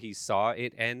is how he saw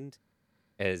it end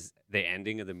as the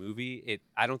ending of the movie,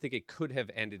 I don't think it could have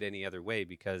ended any other way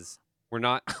because we're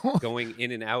not going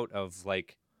in and out of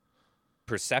like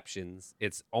perceptions.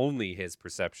 It's only his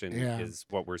perception is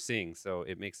what we're seeing. So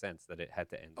it makes sense that it had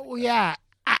to end. Oh, yeah.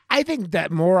 I think that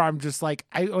more I'm just like,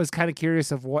 I was kind of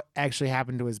curious of what actually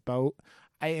happened to his boat.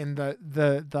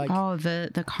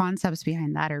 The concepts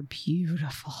behind that are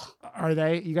beautiful. Are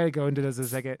they? You got to go into this in a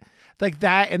second. Like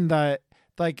that and the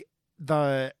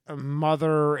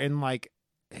mother and like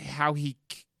how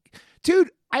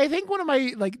dude, I think one of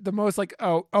my like the most like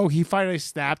he finally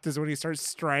snapped is when he starts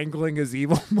strangling his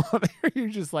evil mother. You're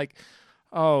just like,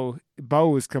 oh,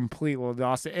 Beau is completely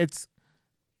lost. It's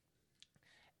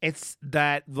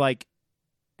that like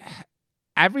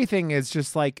everything is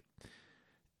just like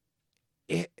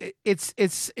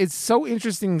it's so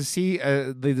interesting to see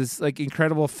this like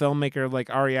incredible filmmaker like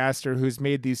Ari Aster who's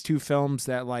made these two films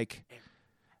that like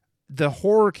the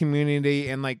horror community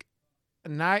and like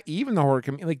not even the horror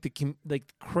community,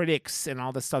 like critics and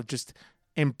all this stuff just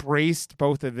embraced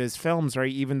both of his films,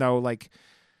 right? Even though like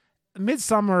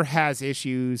Midsummer has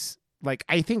issues. Like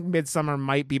I think Midsummer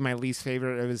might be my least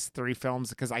favorite of his 3 films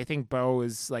because I think Beau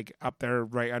is like up there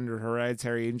right under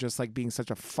Hereditary and just like being such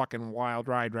a fucking wild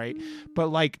ride, right? But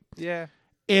like, Yeah.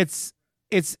 it's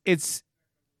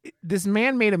this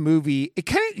man made a movie. It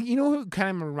kind of, you know, who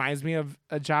kind of reminds me of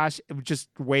Josh, just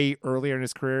way earlier in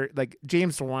his career, like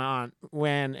James Wan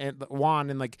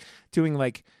and like doing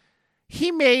like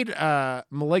he made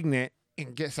Malignant.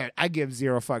 And I give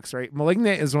 0 fucks, right?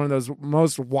 Malignant is one of those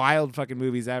most wild fucking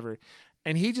movies ever.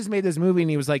 And he just made this movie and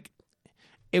he was like,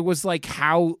 it was like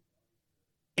how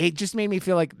it just made me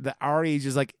feel like the Ari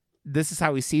just like, this is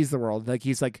how he sees the world. Like,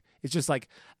 he's like, it's just like,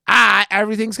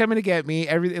 everything's coming to get me.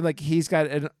 Everything, like he's got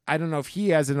I don't know if he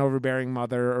has an overbearing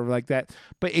mother or like that,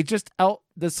 but it just,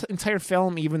 this entire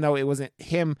film, even though it wasn't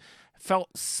him,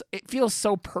 it feels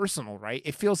so personal, right?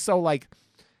 It feels so like,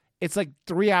 it's like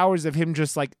 3 hours of him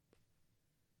just like,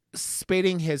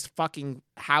 spitting his fucking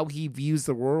how he views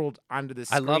the world onto the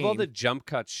screen. I love all the jump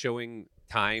cuts showing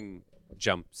time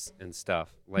jumps and stuff.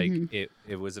 Like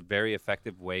it was a very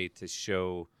effective way to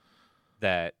show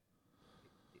that,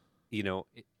 you know,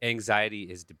 anxiety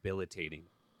is debilitating,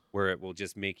 where it will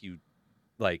just make you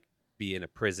like be in a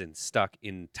prison stuck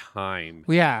in time.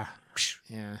 Yeah.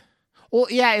 Well,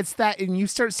 yeah, it's that, and you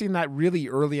start seeing that really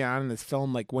early on in this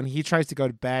film, like when he tries to go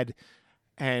to bed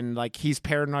and like he's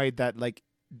paranoid that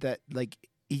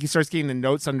he starts getting the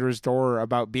notes under his door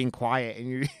about being quiet,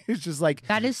 and it's just like,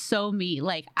 that is so me.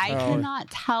 Like I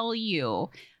cannot tell you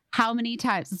how many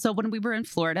times. So when we were in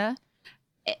Florida,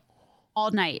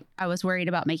 all night I was worried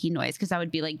about making noise because I would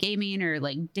be like gaming or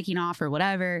like dicking off or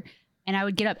whatever, and I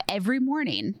would get up every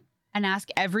morning and ask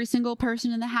every single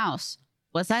person in the house,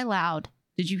 was I loud?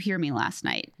 Did you hear me last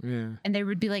night? Yeah. And they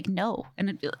would be like, no. And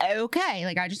I'd be like, okay,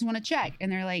 like I just want to check.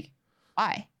 And they're like,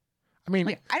 why? I mean,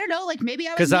 like, I don't know. Like maybe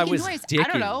I was making noise. I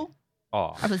don't know.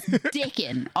 Off. I was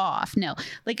dicking off. No,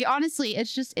 like honestly,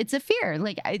 it's a fear.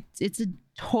 Like it's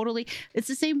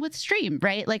the same with stream,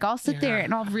 right? Like I'll sit there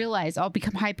and I'll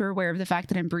become hyper aware of the fact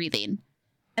that I'm breathing.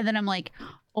 And then I'm like,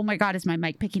 oh my God, is my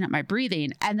mic picking up my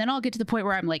breathing? And then I'll get to the point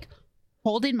where I'm like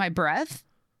holding my breath.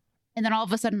 And then all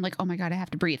of a sudden I'm like, oh my God, I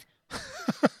have to breathe.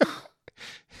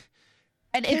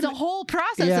 And it's a whole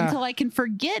process until I can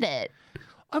forget it.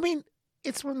 I mean,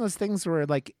 it's one of those things where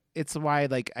like, it's why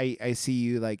like I see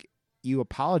you like you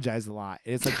apologize a lot.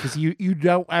 It's like, because you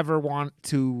don't ever want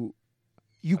to,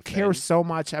 you care so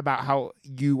much about how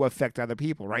you affect other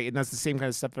people, right? And that's the same kind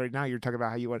of stuff right now. You're talking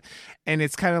about how you want, and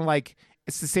it's kind of like,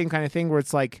 it's the same kind of thing where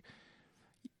it's like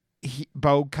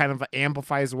Beau kind of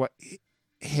amplifies what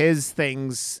his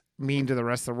things mean to the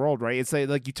rest of the world, right? It's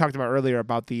like you talked about earlier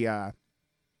about the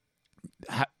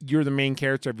you're the main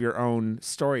character of your own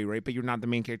story, right? But you're not the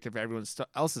main character of everyone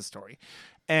else's story.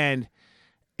 And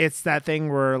it's that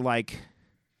thing where like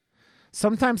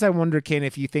sometimes I wonder, Ken,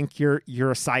 if you think you're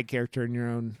a side character in your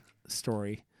own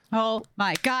story. Oh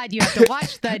my God, you have to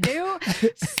watch the new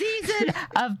season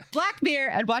of Black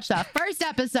Mirror and watch the first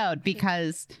episode,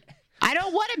 because I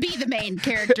don't want to be the main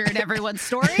character in everyone's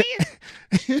story.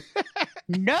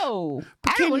 No,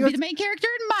 I don't want to be the main character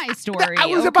in my story. I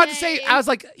was about to say, I was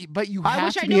like, but you have I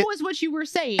wish to I be knew it was what you were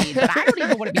saying, but I don't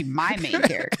even want to be my main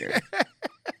character.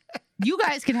 You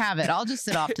guys can have it. I'll just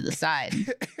sit off to the side.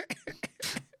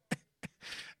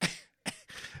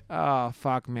 Oh,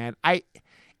 fuck, man.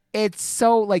 It's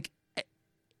so like,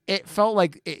 it felt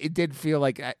like it did feel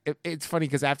like it's funny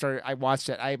because after I watched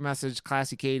it, I messaged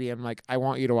Classy Katie. I'm like, I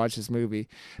want you to watch this movie,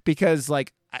 because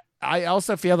like I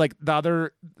also feel like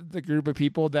the group of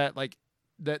people that like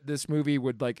that this movie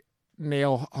would like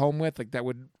nail home with, like that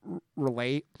would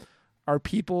relate, are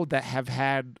people that have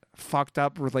had fucked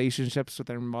up relationships with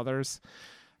their mothers,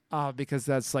 because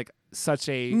that's like such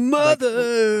a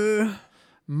mother.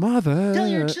 Tell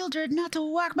your children not to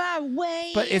walk my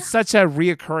way. But it's such a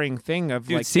reoccurring thing of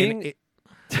like seeing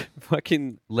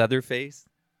fucking Leatherface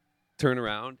turn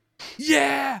around.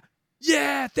 Yeah,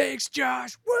 thanks,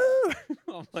 Josh. Woo!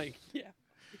 I'm like, yeah.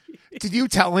 Did you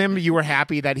tell him you were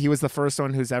happy that he was the first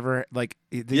one who's ever like?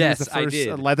 Yes, he was the first I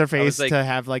did. Leatherface like, to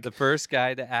have like the first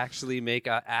guy to actually make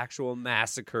an actual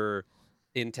massacre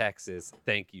in Texas.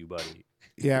 Thank you, buddy.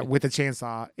 Yeah, with a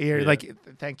chainsaw. You're like,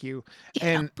 thank you.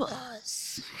 And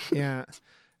buzz. Yeah,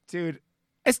 dude,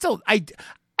 I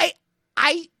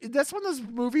that's one of those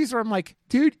movies where I'm like,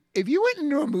 dude, if you went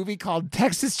into a movie called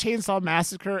Texas Chainsaw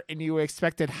Massacre and you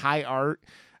expected high art,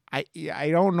 I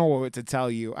don't know what to tell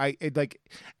you. And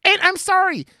I'm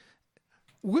sorry,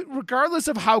 regardless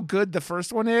of how good the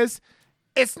first one is,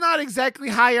 it's not exactly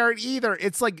high art either.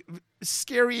 It's like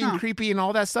scary and creepy and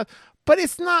all that stuff. But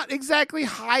it's not exactly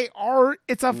high art.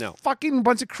 It's a No. fucking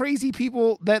bunch of crazy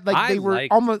people that like I they were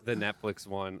liked almost. the Netflix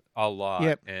one a lot,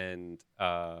 Yep. and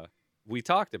we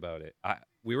talked about it.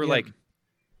 We were Yep. like,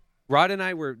 Rod and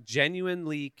I were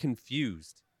genuinely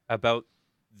confused about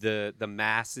the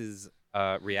masses'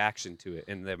 reaction to it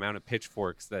and the amount of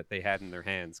pitchforks that they had in their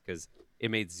hands because it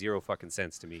made zero fucking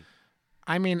sense to me.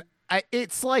 I mean,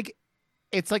 it's like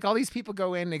all these people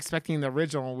go in expecting the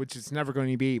original, which it's never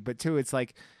going to be. But two, it's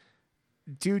like,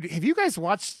 dude, have you guys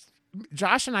watched?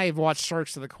 Josh and I have watched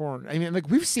Sharks of the Corn. I mean, like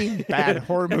we've seen bad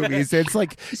horror movies. It's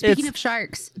like Speaking of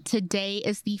sharks, today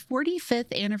is the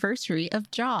 45th anniversary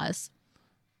of Jaws.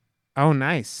 Oh,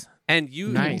 nice. And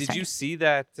Nice. did you see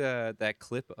that that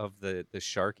clip of the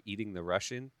shark eating the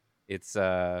Russian? It's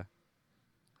No.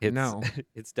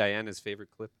 it's Diana's favorite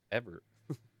clip ever.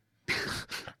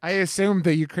 I assume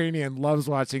the Ukrainian loves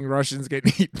watching Russians get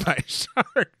eaten by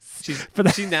sharks.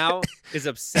 She now is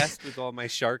obsessed with all my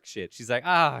shark shit. She's like,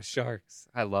 sharks.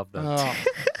 I love them. Oh.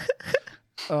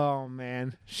 Oh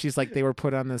man, she's like they were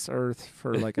put on this earth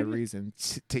for like a reason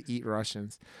to eat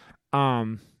Russians.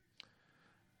 Man,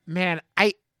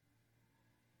 I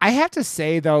have to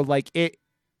say though,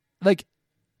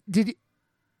 did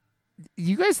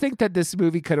you guys think that this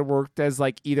movie could have worked as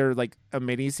like either like a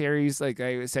miniseries, like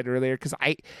I said earlier? Because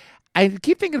I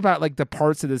keep thinking about like the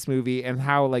parts of this movie and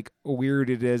how like weird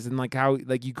it is, and like how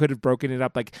like you could have broken it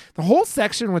up, like the whole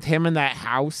section with him in that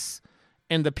house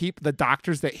and the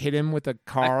doctors that hit him with a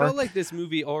car. I felt like this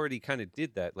movie already kind of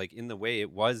did that, like in the way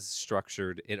it was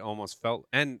structured. It almost felt,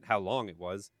 and how long it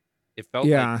was. It felt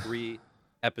like 3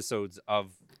 episodes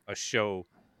of a show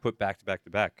put back to back to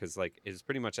back, because like it's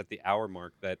pretty much at the hour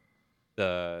mark that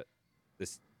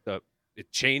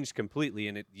it changed completely,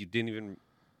 and you didn't even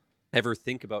ever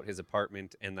think about his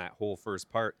apartment and that whole first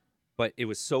part, but it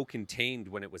was so contained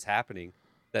when it was happening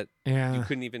that you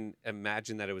couldn't even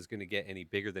imagine that it was going to get any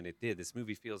bigger than it did. This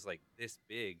movie feels like this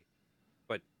big,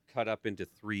 but cut up into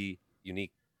 3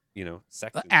 unique,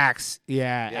 sections. Acts.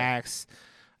 Acts.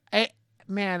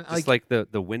 Man, Just like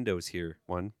the windows here.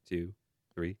 1, 2,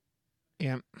 3.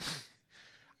 Yeah.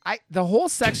 The whole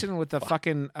section with the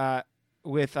fucking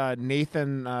with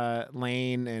Nathan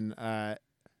Lane and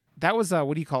that was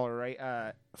what do you call her,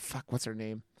 right? What's her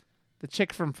name? The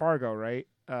chick from Fargo, right?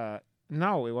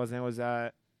 No, it wasn't. It was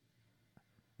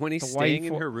when he's staying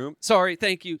in her room. Sorry,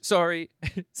 thank you. Sorry.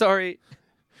 Sorry.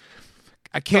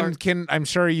 I'm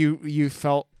sure you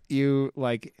felt you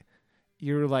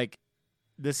were like,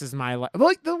 this is my life.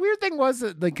 Like the weird thing was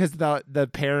that, like, because the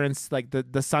parents, like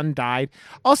the son died.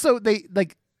 Also, they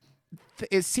like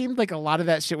it seemed like a lot of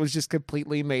that shit was just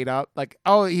completely made up. Like,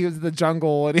 oh, he was in the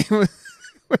jungle and he was.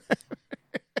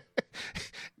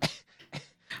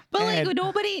 But like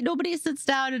nobody sits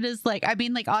down and is like, I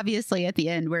mean, like obviously at the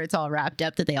end where it's all wrapped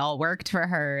up that they all worked for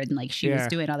her and like she was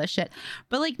doing all this shit.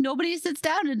 But like nobody sits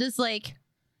down and is like,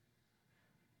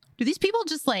 do these people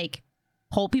just like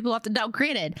pull people off the now?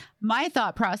 Granted, my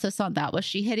thought process on that was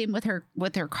she hit him with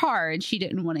her car and she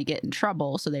didn't want to get in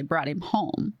trouble, so they brought him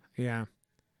home. Yeah.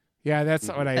 Yeah, that's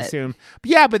what I assume.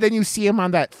 But then you see him on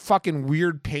that fucking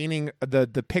weird painting,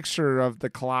 the picture of the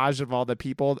collage of all the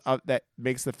people that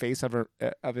makes the face of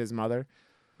his mother.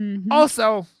 Mm-hmm.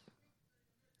 Also,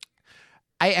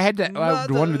 I had to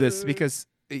wonder this because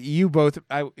you both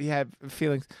you have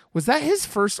feelings. Was that his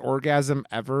first orgasm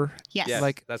ever? Yes.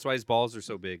 Like that's why his balls are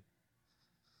so big.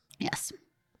 Yes.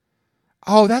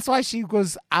 Oh, that's why she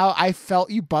goes, I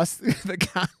felt you bust the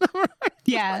condom.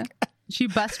 Yeah. She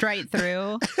bust right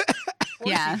through.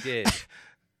 Yeah. She did.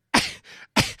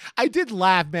 I did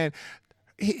laugh, man.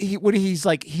 When he's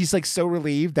like so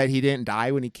relieved that he didn't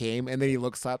die when he came, and then he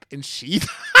looks up and she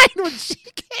died when she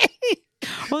came.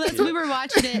 Well, that's when we were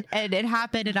watching it and it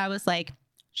happened, and I was like,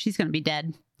 she's gonna be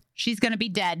dead. She's gonna be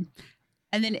dead.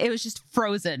 And then it was just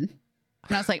frozen.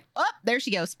 And I was like, oh, there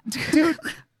she goes. Dude,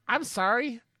 I'm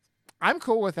sorry. I'm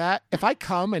cool with that. If I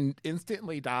come and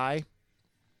instantly die,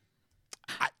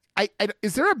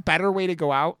 is there a better way to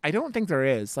go out? I don't think there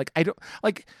is. Like, I don't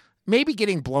like maybe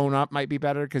getting blown up might be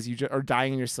better because you are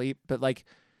dying in your sleep. But like,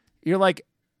 you're like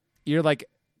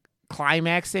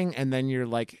climaxing and then you're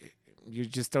like, you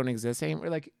just don't exist anymore.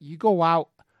 Like you go out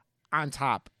on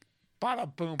top.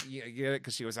 Bada boom, you get it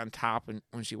because she was on top, and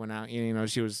when she went out,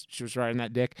 she was riding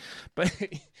that dick,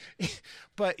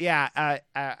 but yeah,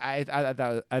 I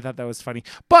thought that was funny.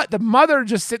 But the mother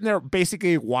just sitting there,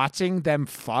 basically watching them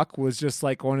fuck, was just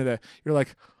like one of the. You're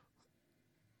like,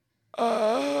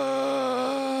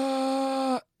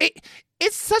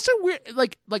 it's such a weird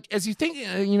like as you think,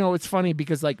 it's funny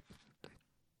because like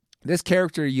this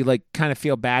character you like kind of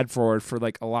feel bad for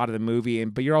like a lot of the movie,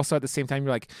 but you're also at the same time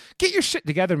you're like, get your shit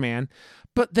together, man.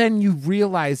 But then you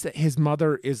realize that his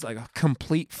mother is like a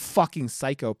complete fucking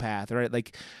psychopath, right?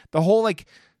 Like the whole like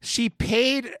she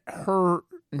paid her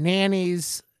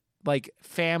nanny's like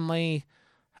family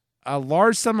a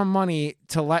large sum of money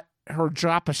to let her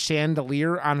drop a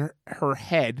chandelier on her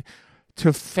head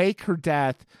to fake her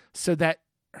death so that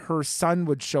her son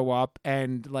would show up,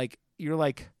 and like you're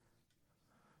like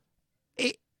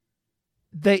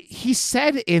he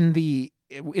said in the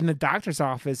doctor's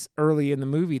office early in the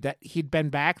movie that he'd been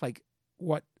back like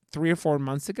what 3 or 4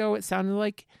 months ago, it sounded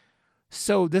like.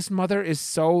 So this mother is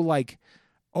so like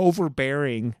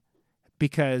overbearing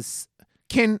because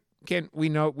we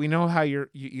know how you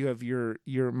have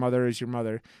your mother is your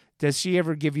mother. Does she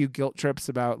ever give you guilt trips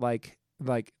about like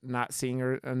not seeing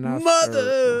her enough?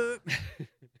 Mother.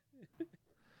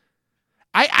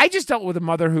 I just dealt with a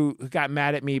mother who got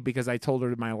mad at me because I told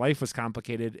her my life was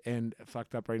complicated and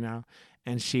fucked up right now.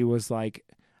 And she was like,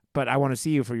 but I want to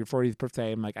see you for your 40th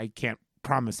birthday. I'm like, I can't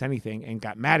promise anything, and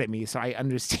got mad at me. So I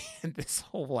understand this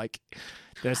whole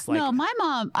No, my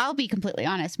mom, I'll be completely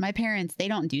honest. My parents, they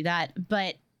don't do that,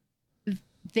 but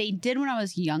they did when I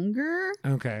was younger.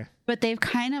 Okay. But they've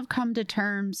kind of come to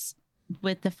terms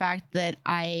with the fact that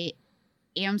I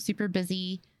am super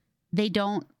busy. They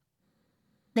don't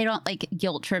like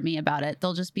guilt trip me about it.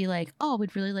 They'll just be like, "Oh,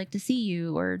 we'd really like to see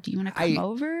you," or "Do you want to come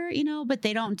over?" You know, but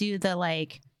they don't do the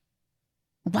like,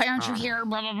 "Why aren't you here?"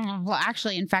 Blah, blah, blah, blah.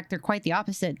 Actually, in fact, they're quite the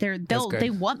opposite. They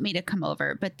want me to come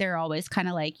over, but they're always kind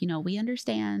of like, we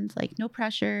understand, like no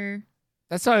pressure.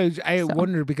 That's why I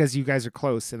wonder, because you guys are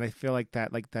close, and I feel like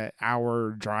that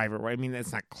hour drive, or I mean,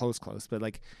 it's not close, but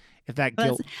like if that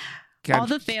guilt. All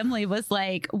the family was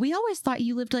like, we always thought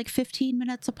you lived like 15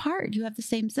 minutes apart. You have the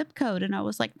same zip code. And I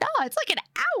was like, no, it's like an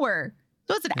hour.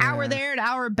 So it's an hour there, an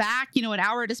hour back, an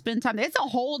hour to spend time. It's a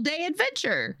whole day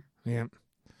adventure. Yeah.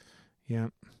 Yeah.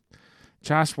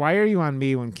 Josh, why are you on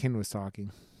me when Ken was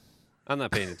talking? I'm not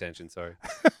paying attention. Sorry.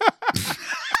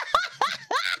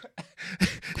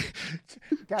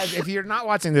 Guys, if you're not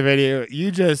watching the video,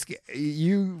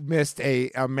 you missed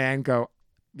a man go,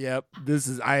 yep,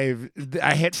 I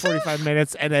hit 45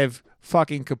 minutes and I've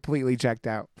fucking completely checked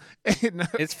out.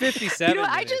 It's 57.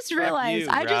 I just realized.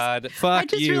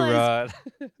 Fuck you, Rod.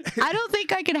 I don't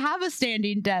think I could have a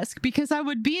standing desk because I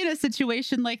would be in a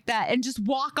situation like that and just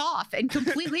walk off and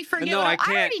completely forget. No, I can't.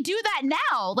 I already do that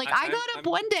now. Like I got up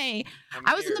one day,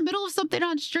 I was in the middle of something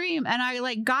on stream and I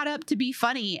like got up to be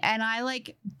funny and I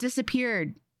like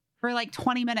disappeared for like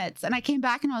 20 minutes and I came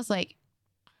back and I was like,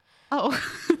 oh.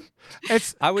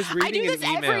 I was reading I do this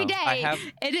an email. every day.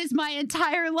 It is my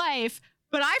entire life,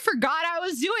 but I forgot I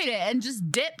was doing it and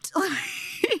just dipped.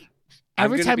 I'm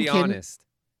going to be honest.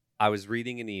 I was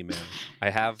reading an email. I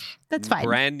have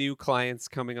brand new clients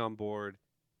coming on board,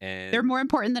 and they're more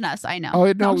important than us. I know.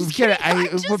 Oh no,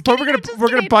 we're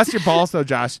gonna bust your balls though,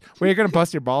 Josh. We're gonna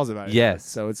bust your balls about it. Yes.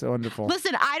 So it's wonderful.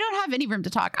 Listen, I don't have any room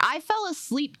to talk. I fell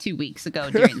asleep 2 weeks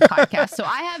ago during the podcast, so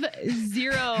I have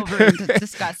zero room to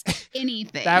discuss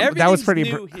anything. That was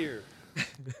pretty new here.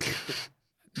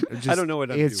 I don't know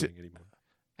what I'm doing anymore.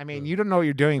 I mean, you don't know what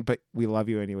you're doing, but we love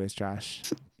you anyways, Josh.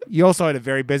 You also had a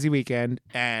very busy weekend,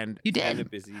 and you did. And a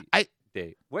busy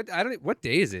day. What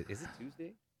day is it? Is it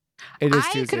Tuesday? It is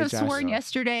I Tuesday, could have Josh. sworn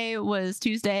yesterday was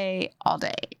Tuesday all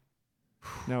day.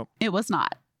 Nope. It was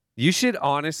not. You should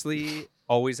honestly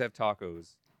always have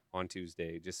tacos on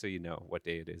Tuesday, just so you know what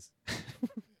day it is.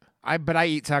 But I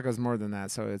eat tacos more than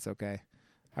that, so it's okay.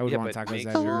 I would want tacos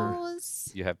every year.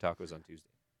 You have tacos on Tuesday.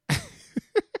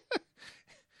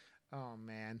 Oh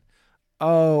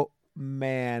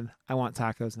man, I want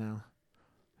tacos now.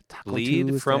 Taco Bleed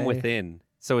Tuesday. from within.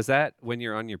 So is that when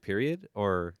you're on your period,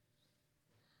 or?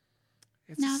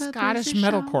 It's a Scottish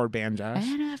metalcore band, Josh.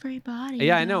 And everybody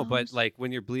Yeah, I know, knows. but like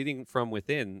when you're bleeding from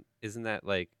within, isn't that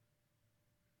like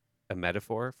a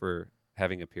metaphor for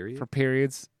having a period? For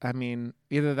periods, I mean,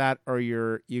 either that or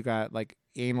you got like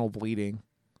anal bleeding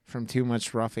from too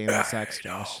much rough anal sex,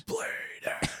 Josh.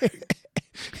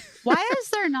 Why is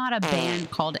there not a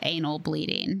band called Anal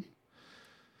Bleeding?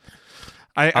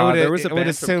 There was a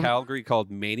band from Calgary called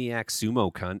Maniac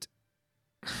Sumo Cunt.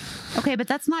 Okay, but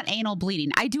that's not anal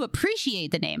bleeding. I do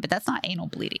appreciate the name, but that's not anal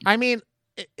bleeding. I mean,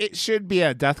 it should be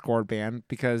a deathcore band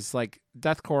because like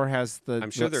deathcore has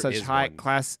such high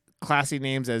classy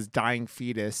names as Dying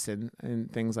Fetus and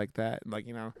things like that. Like,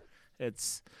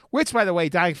 it's, which by the way,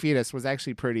 Dying Fetus was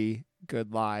actually pretty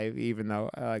good live, even though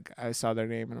like I saw their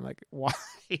name and I'm like, why?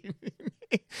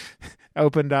 They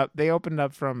opened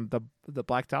up from the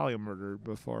Black Dahlia murder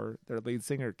before their lead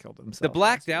singer killed himself. The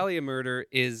Black last year. Dahlia murder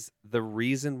is the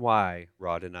reason why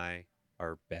Rod and I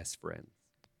are best friends.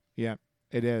 Yeah,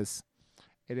 it is.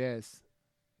 It is.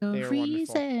 They The are wonderful.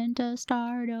 reason to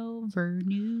start over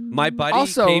new. My buddy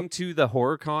Also- came to the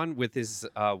horror con with his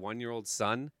 1-year-old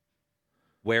son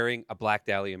wearing a Black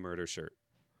Dahlia murder shirt.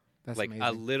 That's Like amazing.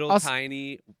 a little Also-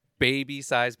 tiny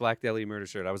baby-sized Black Dahlia murder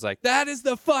shirt. I was like, that is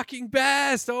the fucking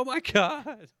best. Oh my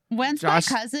God. Once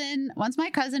Josh- my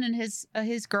cousin and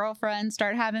his girlfriend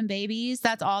start having babies,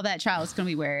 that's all that child's gonna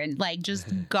be wearing. Like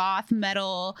just goth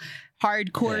metal,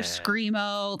 hardcore Yeah.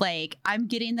 screamo. Like I'm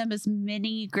getting them as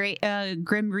many great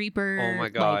Grim Reaper. Oh my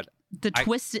God. Like, the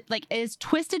twisted, like as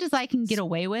twisted as I can get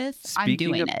away with. I'm Speaking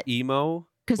doing of it emo,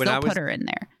 because when I they'll was- put her in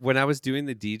there. when I was doing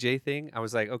the DJ thing, I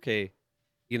was like, okay,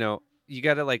 you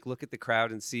got to like look at the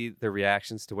crowd and see their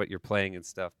reactions to what you're playing and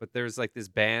stuff. But there's like this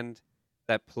band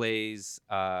that plays,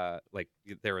 like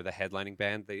they were the headlining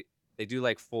band. They do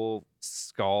like full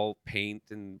skull paint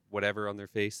and whatever on their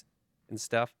face and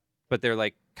stuff. But they're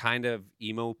like kind of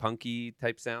emo punky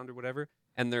type sound or whatever.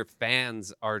 And their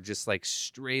fans are just like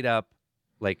straight up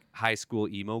like high school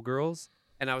emo girls.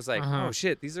 And I was like, Uh-huh. oh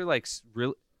shit, these are like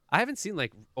real. I haven't seen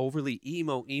like overly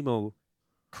emo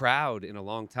crowd in a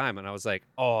long time, and I was like,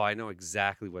 oh, I know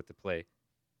exactly what to play.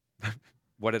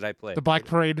 What did I play? the Black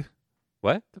Parade.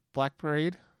 What? The Black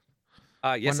Parade.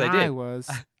 Yes, when I did. I was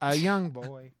a young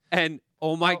boy. And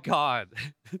oh my Oh. God,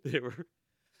 they were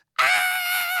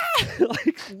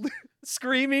like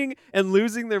screaming and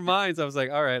losing their minds. I was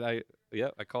like, all right,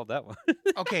 I called that one.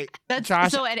 Okay, That's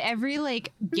Josh- so at every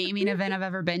like gaming event I've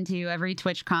ever been to, every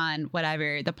TwitchCon,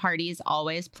 whatever, the parties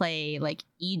always play like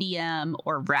EDM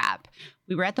or rap.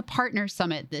 We were at the Partner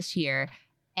Summit this year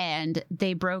and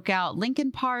they broke out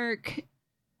Linkin Park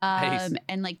Nice.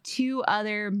 and like two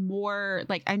other more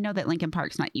like I know that Linkin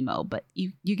Park's not emo, but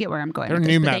you get where I'm going They're with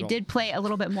new this. But metal. they did play a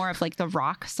little bit more of like the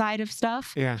rock side of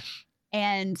stuff. yeah.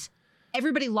 And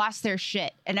everybody lost their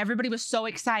shit and everybody was so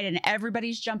excited and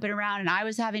everybody's jumping around and I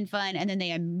was having fun and then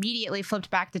they immediately flipped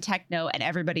back to techno and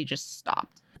everybody just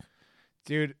stopped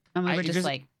Dude, and we I were just just-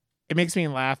 like it makes me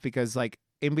laugh because like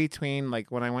in between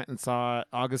like when I went and saw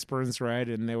August Burns Red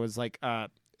and there was like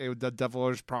the Devil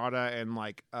Wears Prada and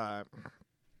like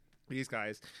these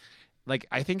guys, like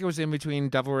I think it was in between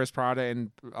Devil Wears Prada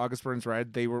and August Burns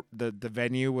Red, they were the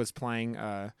venue was playing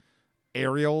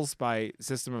Aerials by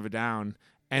System of a Down,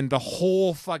 and the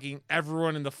whole fucking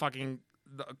everyone in the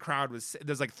crowd was,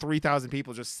 there's like 3,000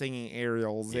 people just singing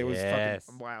Aerials. It was Yes.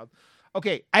 fucking wild.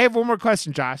 Okay, I have one more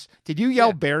question, Josh. Did you yell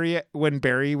Yeah. Barry when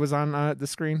Barry was on the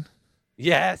screen?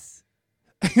 Yes.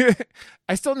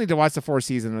 I still need to watch the 4th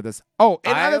season of this. Oh,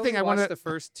 another only thing I watched wanted. the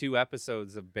first 2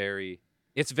 episodes of Barry.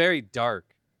 It's very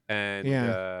dark, and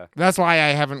Yeah. That's why I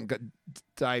haven't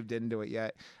dived into it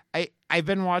yet. I've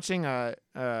been watching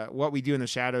What We Do in the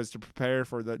Shadows to prepare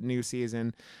for the new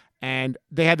season, and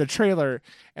they had the trailer,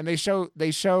 and they show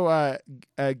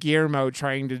Guillermo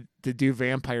trying to do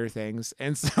vampire things,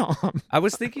 and so I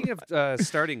was thinking of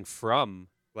starting from.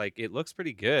 Like, it looks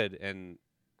pretty good, and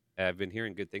I've been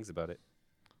hearing good things about it.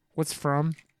 what's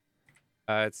from?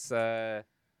 It's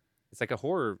like a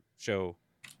horror show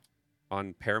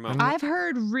on Paramount. I've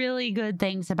heard really good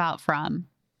things about From.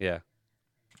 Yeah,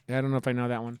 I don't know if I know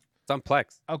that one. it's on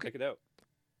Plex. Okay. Check it out.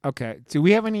 Okay, do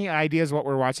we have any ideas what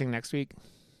we're watching next week?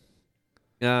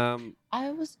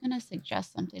 I was gonna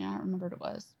suggest something. I don't remember what it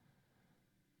was.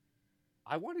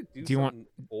 I want to do Do you want-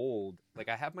 something old. Like,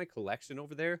 I have my collection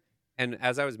over there, and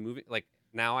as I was moving, like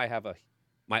now I have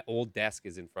my old desk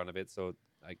is in front of it, so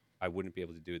I wouldn't be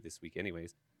able to do it this week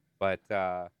anyways. But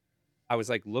I was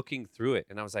like looking through it,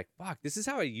 and I was like, "Fuck, this is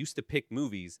how I used to pick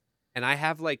movies." And I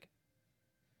have like,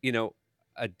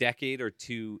 a decade or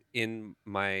two in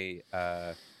my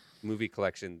movie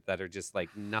collection that are just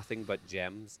like nothing but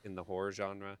gems in the horror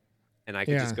genre, and I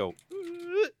could just go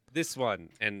this one,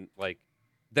 and like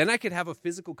then I could have a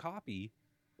physical copy.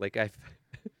 Like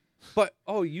but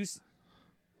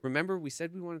remember we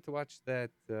said we wanted to watch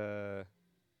that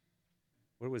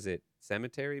what was it,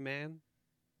 Cemetery Man?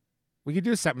 We could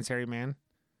do Cemetery Man.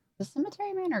 The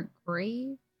Cemetery Man or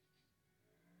Grave?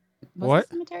 Was What? it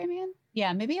Cemetery Man?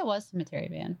 Yeah, maybe it was Cemetery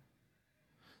Man.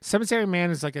 Cemetery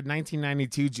Man is like a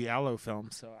 1992 Giallo film,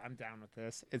 so I'm down with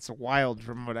this. It's wild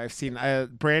from what I've seen.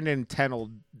 Brandon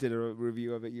Tennell did a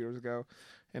review of it years ago,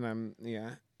 and I'm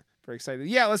very excited.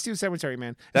 Yeah, let's do Cemetery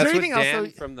Man. Is That's there what anything Dan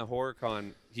else? from the horror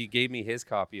con, he gave me his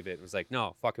copy of it and was like,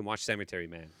 no, fucking watch Cemetery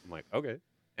Man. I'm like, okay.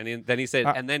 And then he said,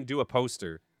 and then do a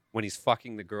poster when he's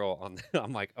fucking the girl on.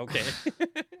 I'm like, okay.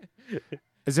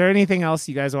 Is there anything else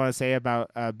you guys want to say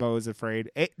about Beau is Afraid?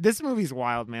 This movie's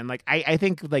wild, man. Like I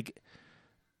think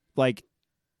like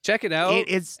Check it out.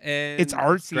 it's and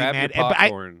artsy, grab man. Your But I-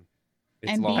 popcorn.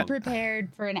 It's And long. be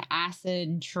prepared for an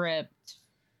acid tripped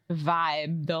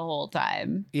vibe the whole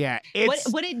time. Yeah, What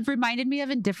it's it reminded me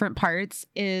of in different parts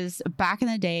is back in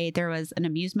the day there was an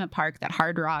amusement park that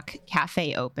Hard Rock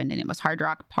Cafe opened, and it was Hard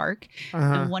Rock Park.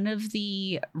 uh-huh. And one of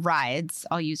the rides,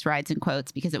 I'll use rides in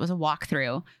quotes because it was a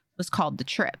walkthrough, was called The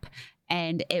Trip.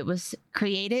 And it was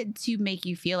created to make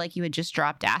you feel like you had just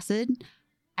dropped acid.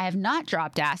 I have not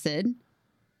dropped acid,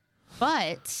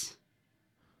 but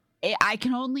I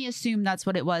can only assume that's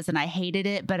what it was. And I hated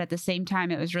it, but at the same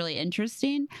time, it was really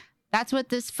interesting. That's what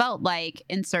this felt like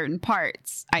in certain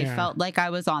parts. I Yeah. felt like I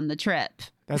was on the trip.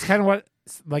 That's kind of what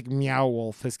like Meow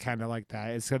Wolf is kind of like that.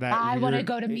 It's so that I want to weird-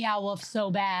 go to Meow Wolf so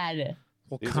bad.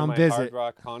 Well, These are come my visit. Hard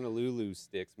Rock Honolulu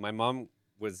sticks. My mom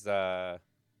was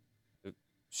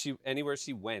she anywhere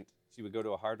she went, she would go to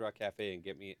a Hard Rock Cafe and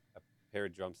get me a pair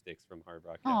of drumsticks from Hard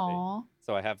Rock Cafe. Aw.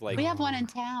 So I have like We have one in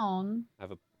town. I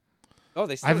have a. Oh,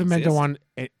 they still I haven't been to exist? one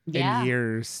in Yeah.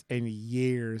 years. In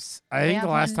years, I We think the have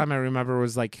last one- time I remember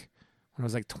was like when I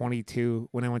was like 22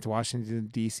 when I went to Washington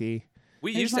D.C.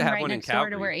 We There's used to one have right one in next door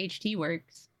to where Calgary, HT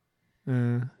works. Uh,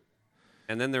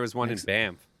 and then there was one Next- in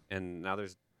Banff, and now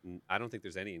there's. I don't think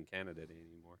there's any in Canada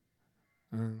anymore.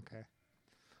 okay.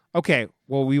 Okay.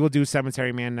 Well, we will do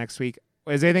Cemetery Man next week.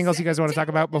 Is there anything else you guys want to talk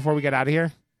about before we get out of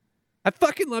here? I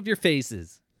fucking love your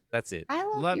faces. That's it. I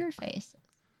love Love- your face.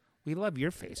 We love your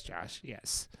face, Josh.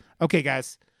 Yes. Okay,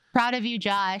 guys. Proud of you,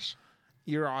 Josh.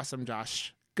 You're awesome,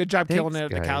 Josh. Good job Thanks, killing it at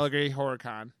the guys. Calgary Horror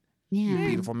Con. Yeah.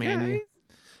 Beautiful man. You.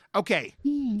 Okay.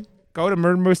 Yeah. Go to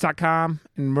murdermoose.com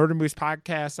and Murder Moose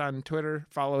Podcast on Twitter.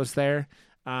 Follow us there.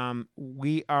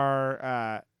 We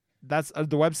are that's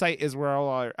the website is where all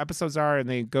our episodes are, and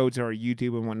they go to our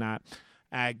YouTube and whatnot.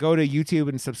 Go to YouTube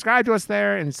and subscribe to us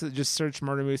there, and just search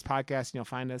Murder Moose Podcast, and you'll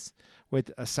find us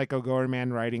with a Psycho Goer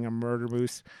Man writing a Murder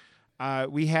Moose.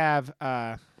 We have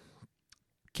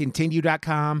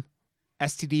continue.com,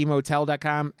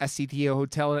 stdmotel.com,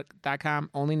 sctohotel.com,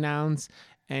 only nouns,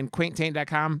 and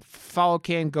quaintaint.com. Follow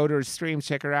Ken, go to her stream,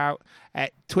 check her out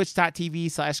at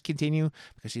twitch.tv/continue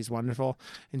because she's wonderful.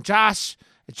 And Josh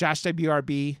at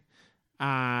JoshWRB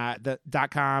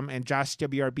 .com and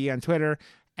JoshWRB on Twitter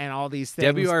and all these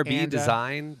things.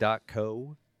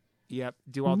 WRBdesign.co. Yep,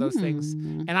 do all those things.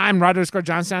 And I'm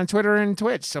Rod_Johnson on Twitter and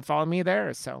Twitch, so follow me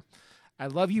there. So I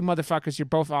love you, motherfuckers. You're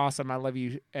both awesome. I love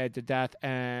you to death.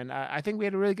 And I think we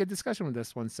had a really good discussion with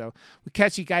this one. So we'll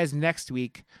catch you guys next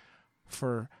week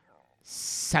for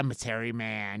Cemetery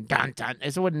Man. Dun, dun.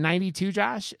 Is it what, 92,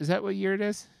 Josh? Is that what year it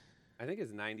is? I think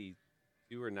it's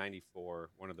 92 or 94,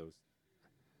 one of those.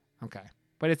 Okay.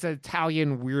 But it's an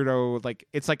Italian weirdo. Like,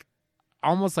 it's like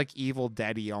almost like Evil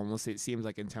Dead-y almost. It seems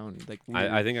like in tone. Like weird.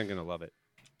 I think I'm going to love it.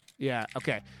 Yeah.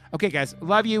 Okay. Okay, guys.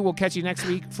 Love you. We'll catch you next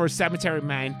week for Cemetery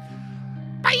Man.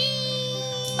 Bye.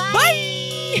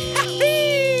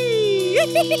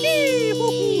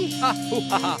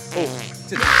 Oh,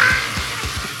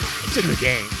 It's in the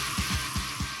game.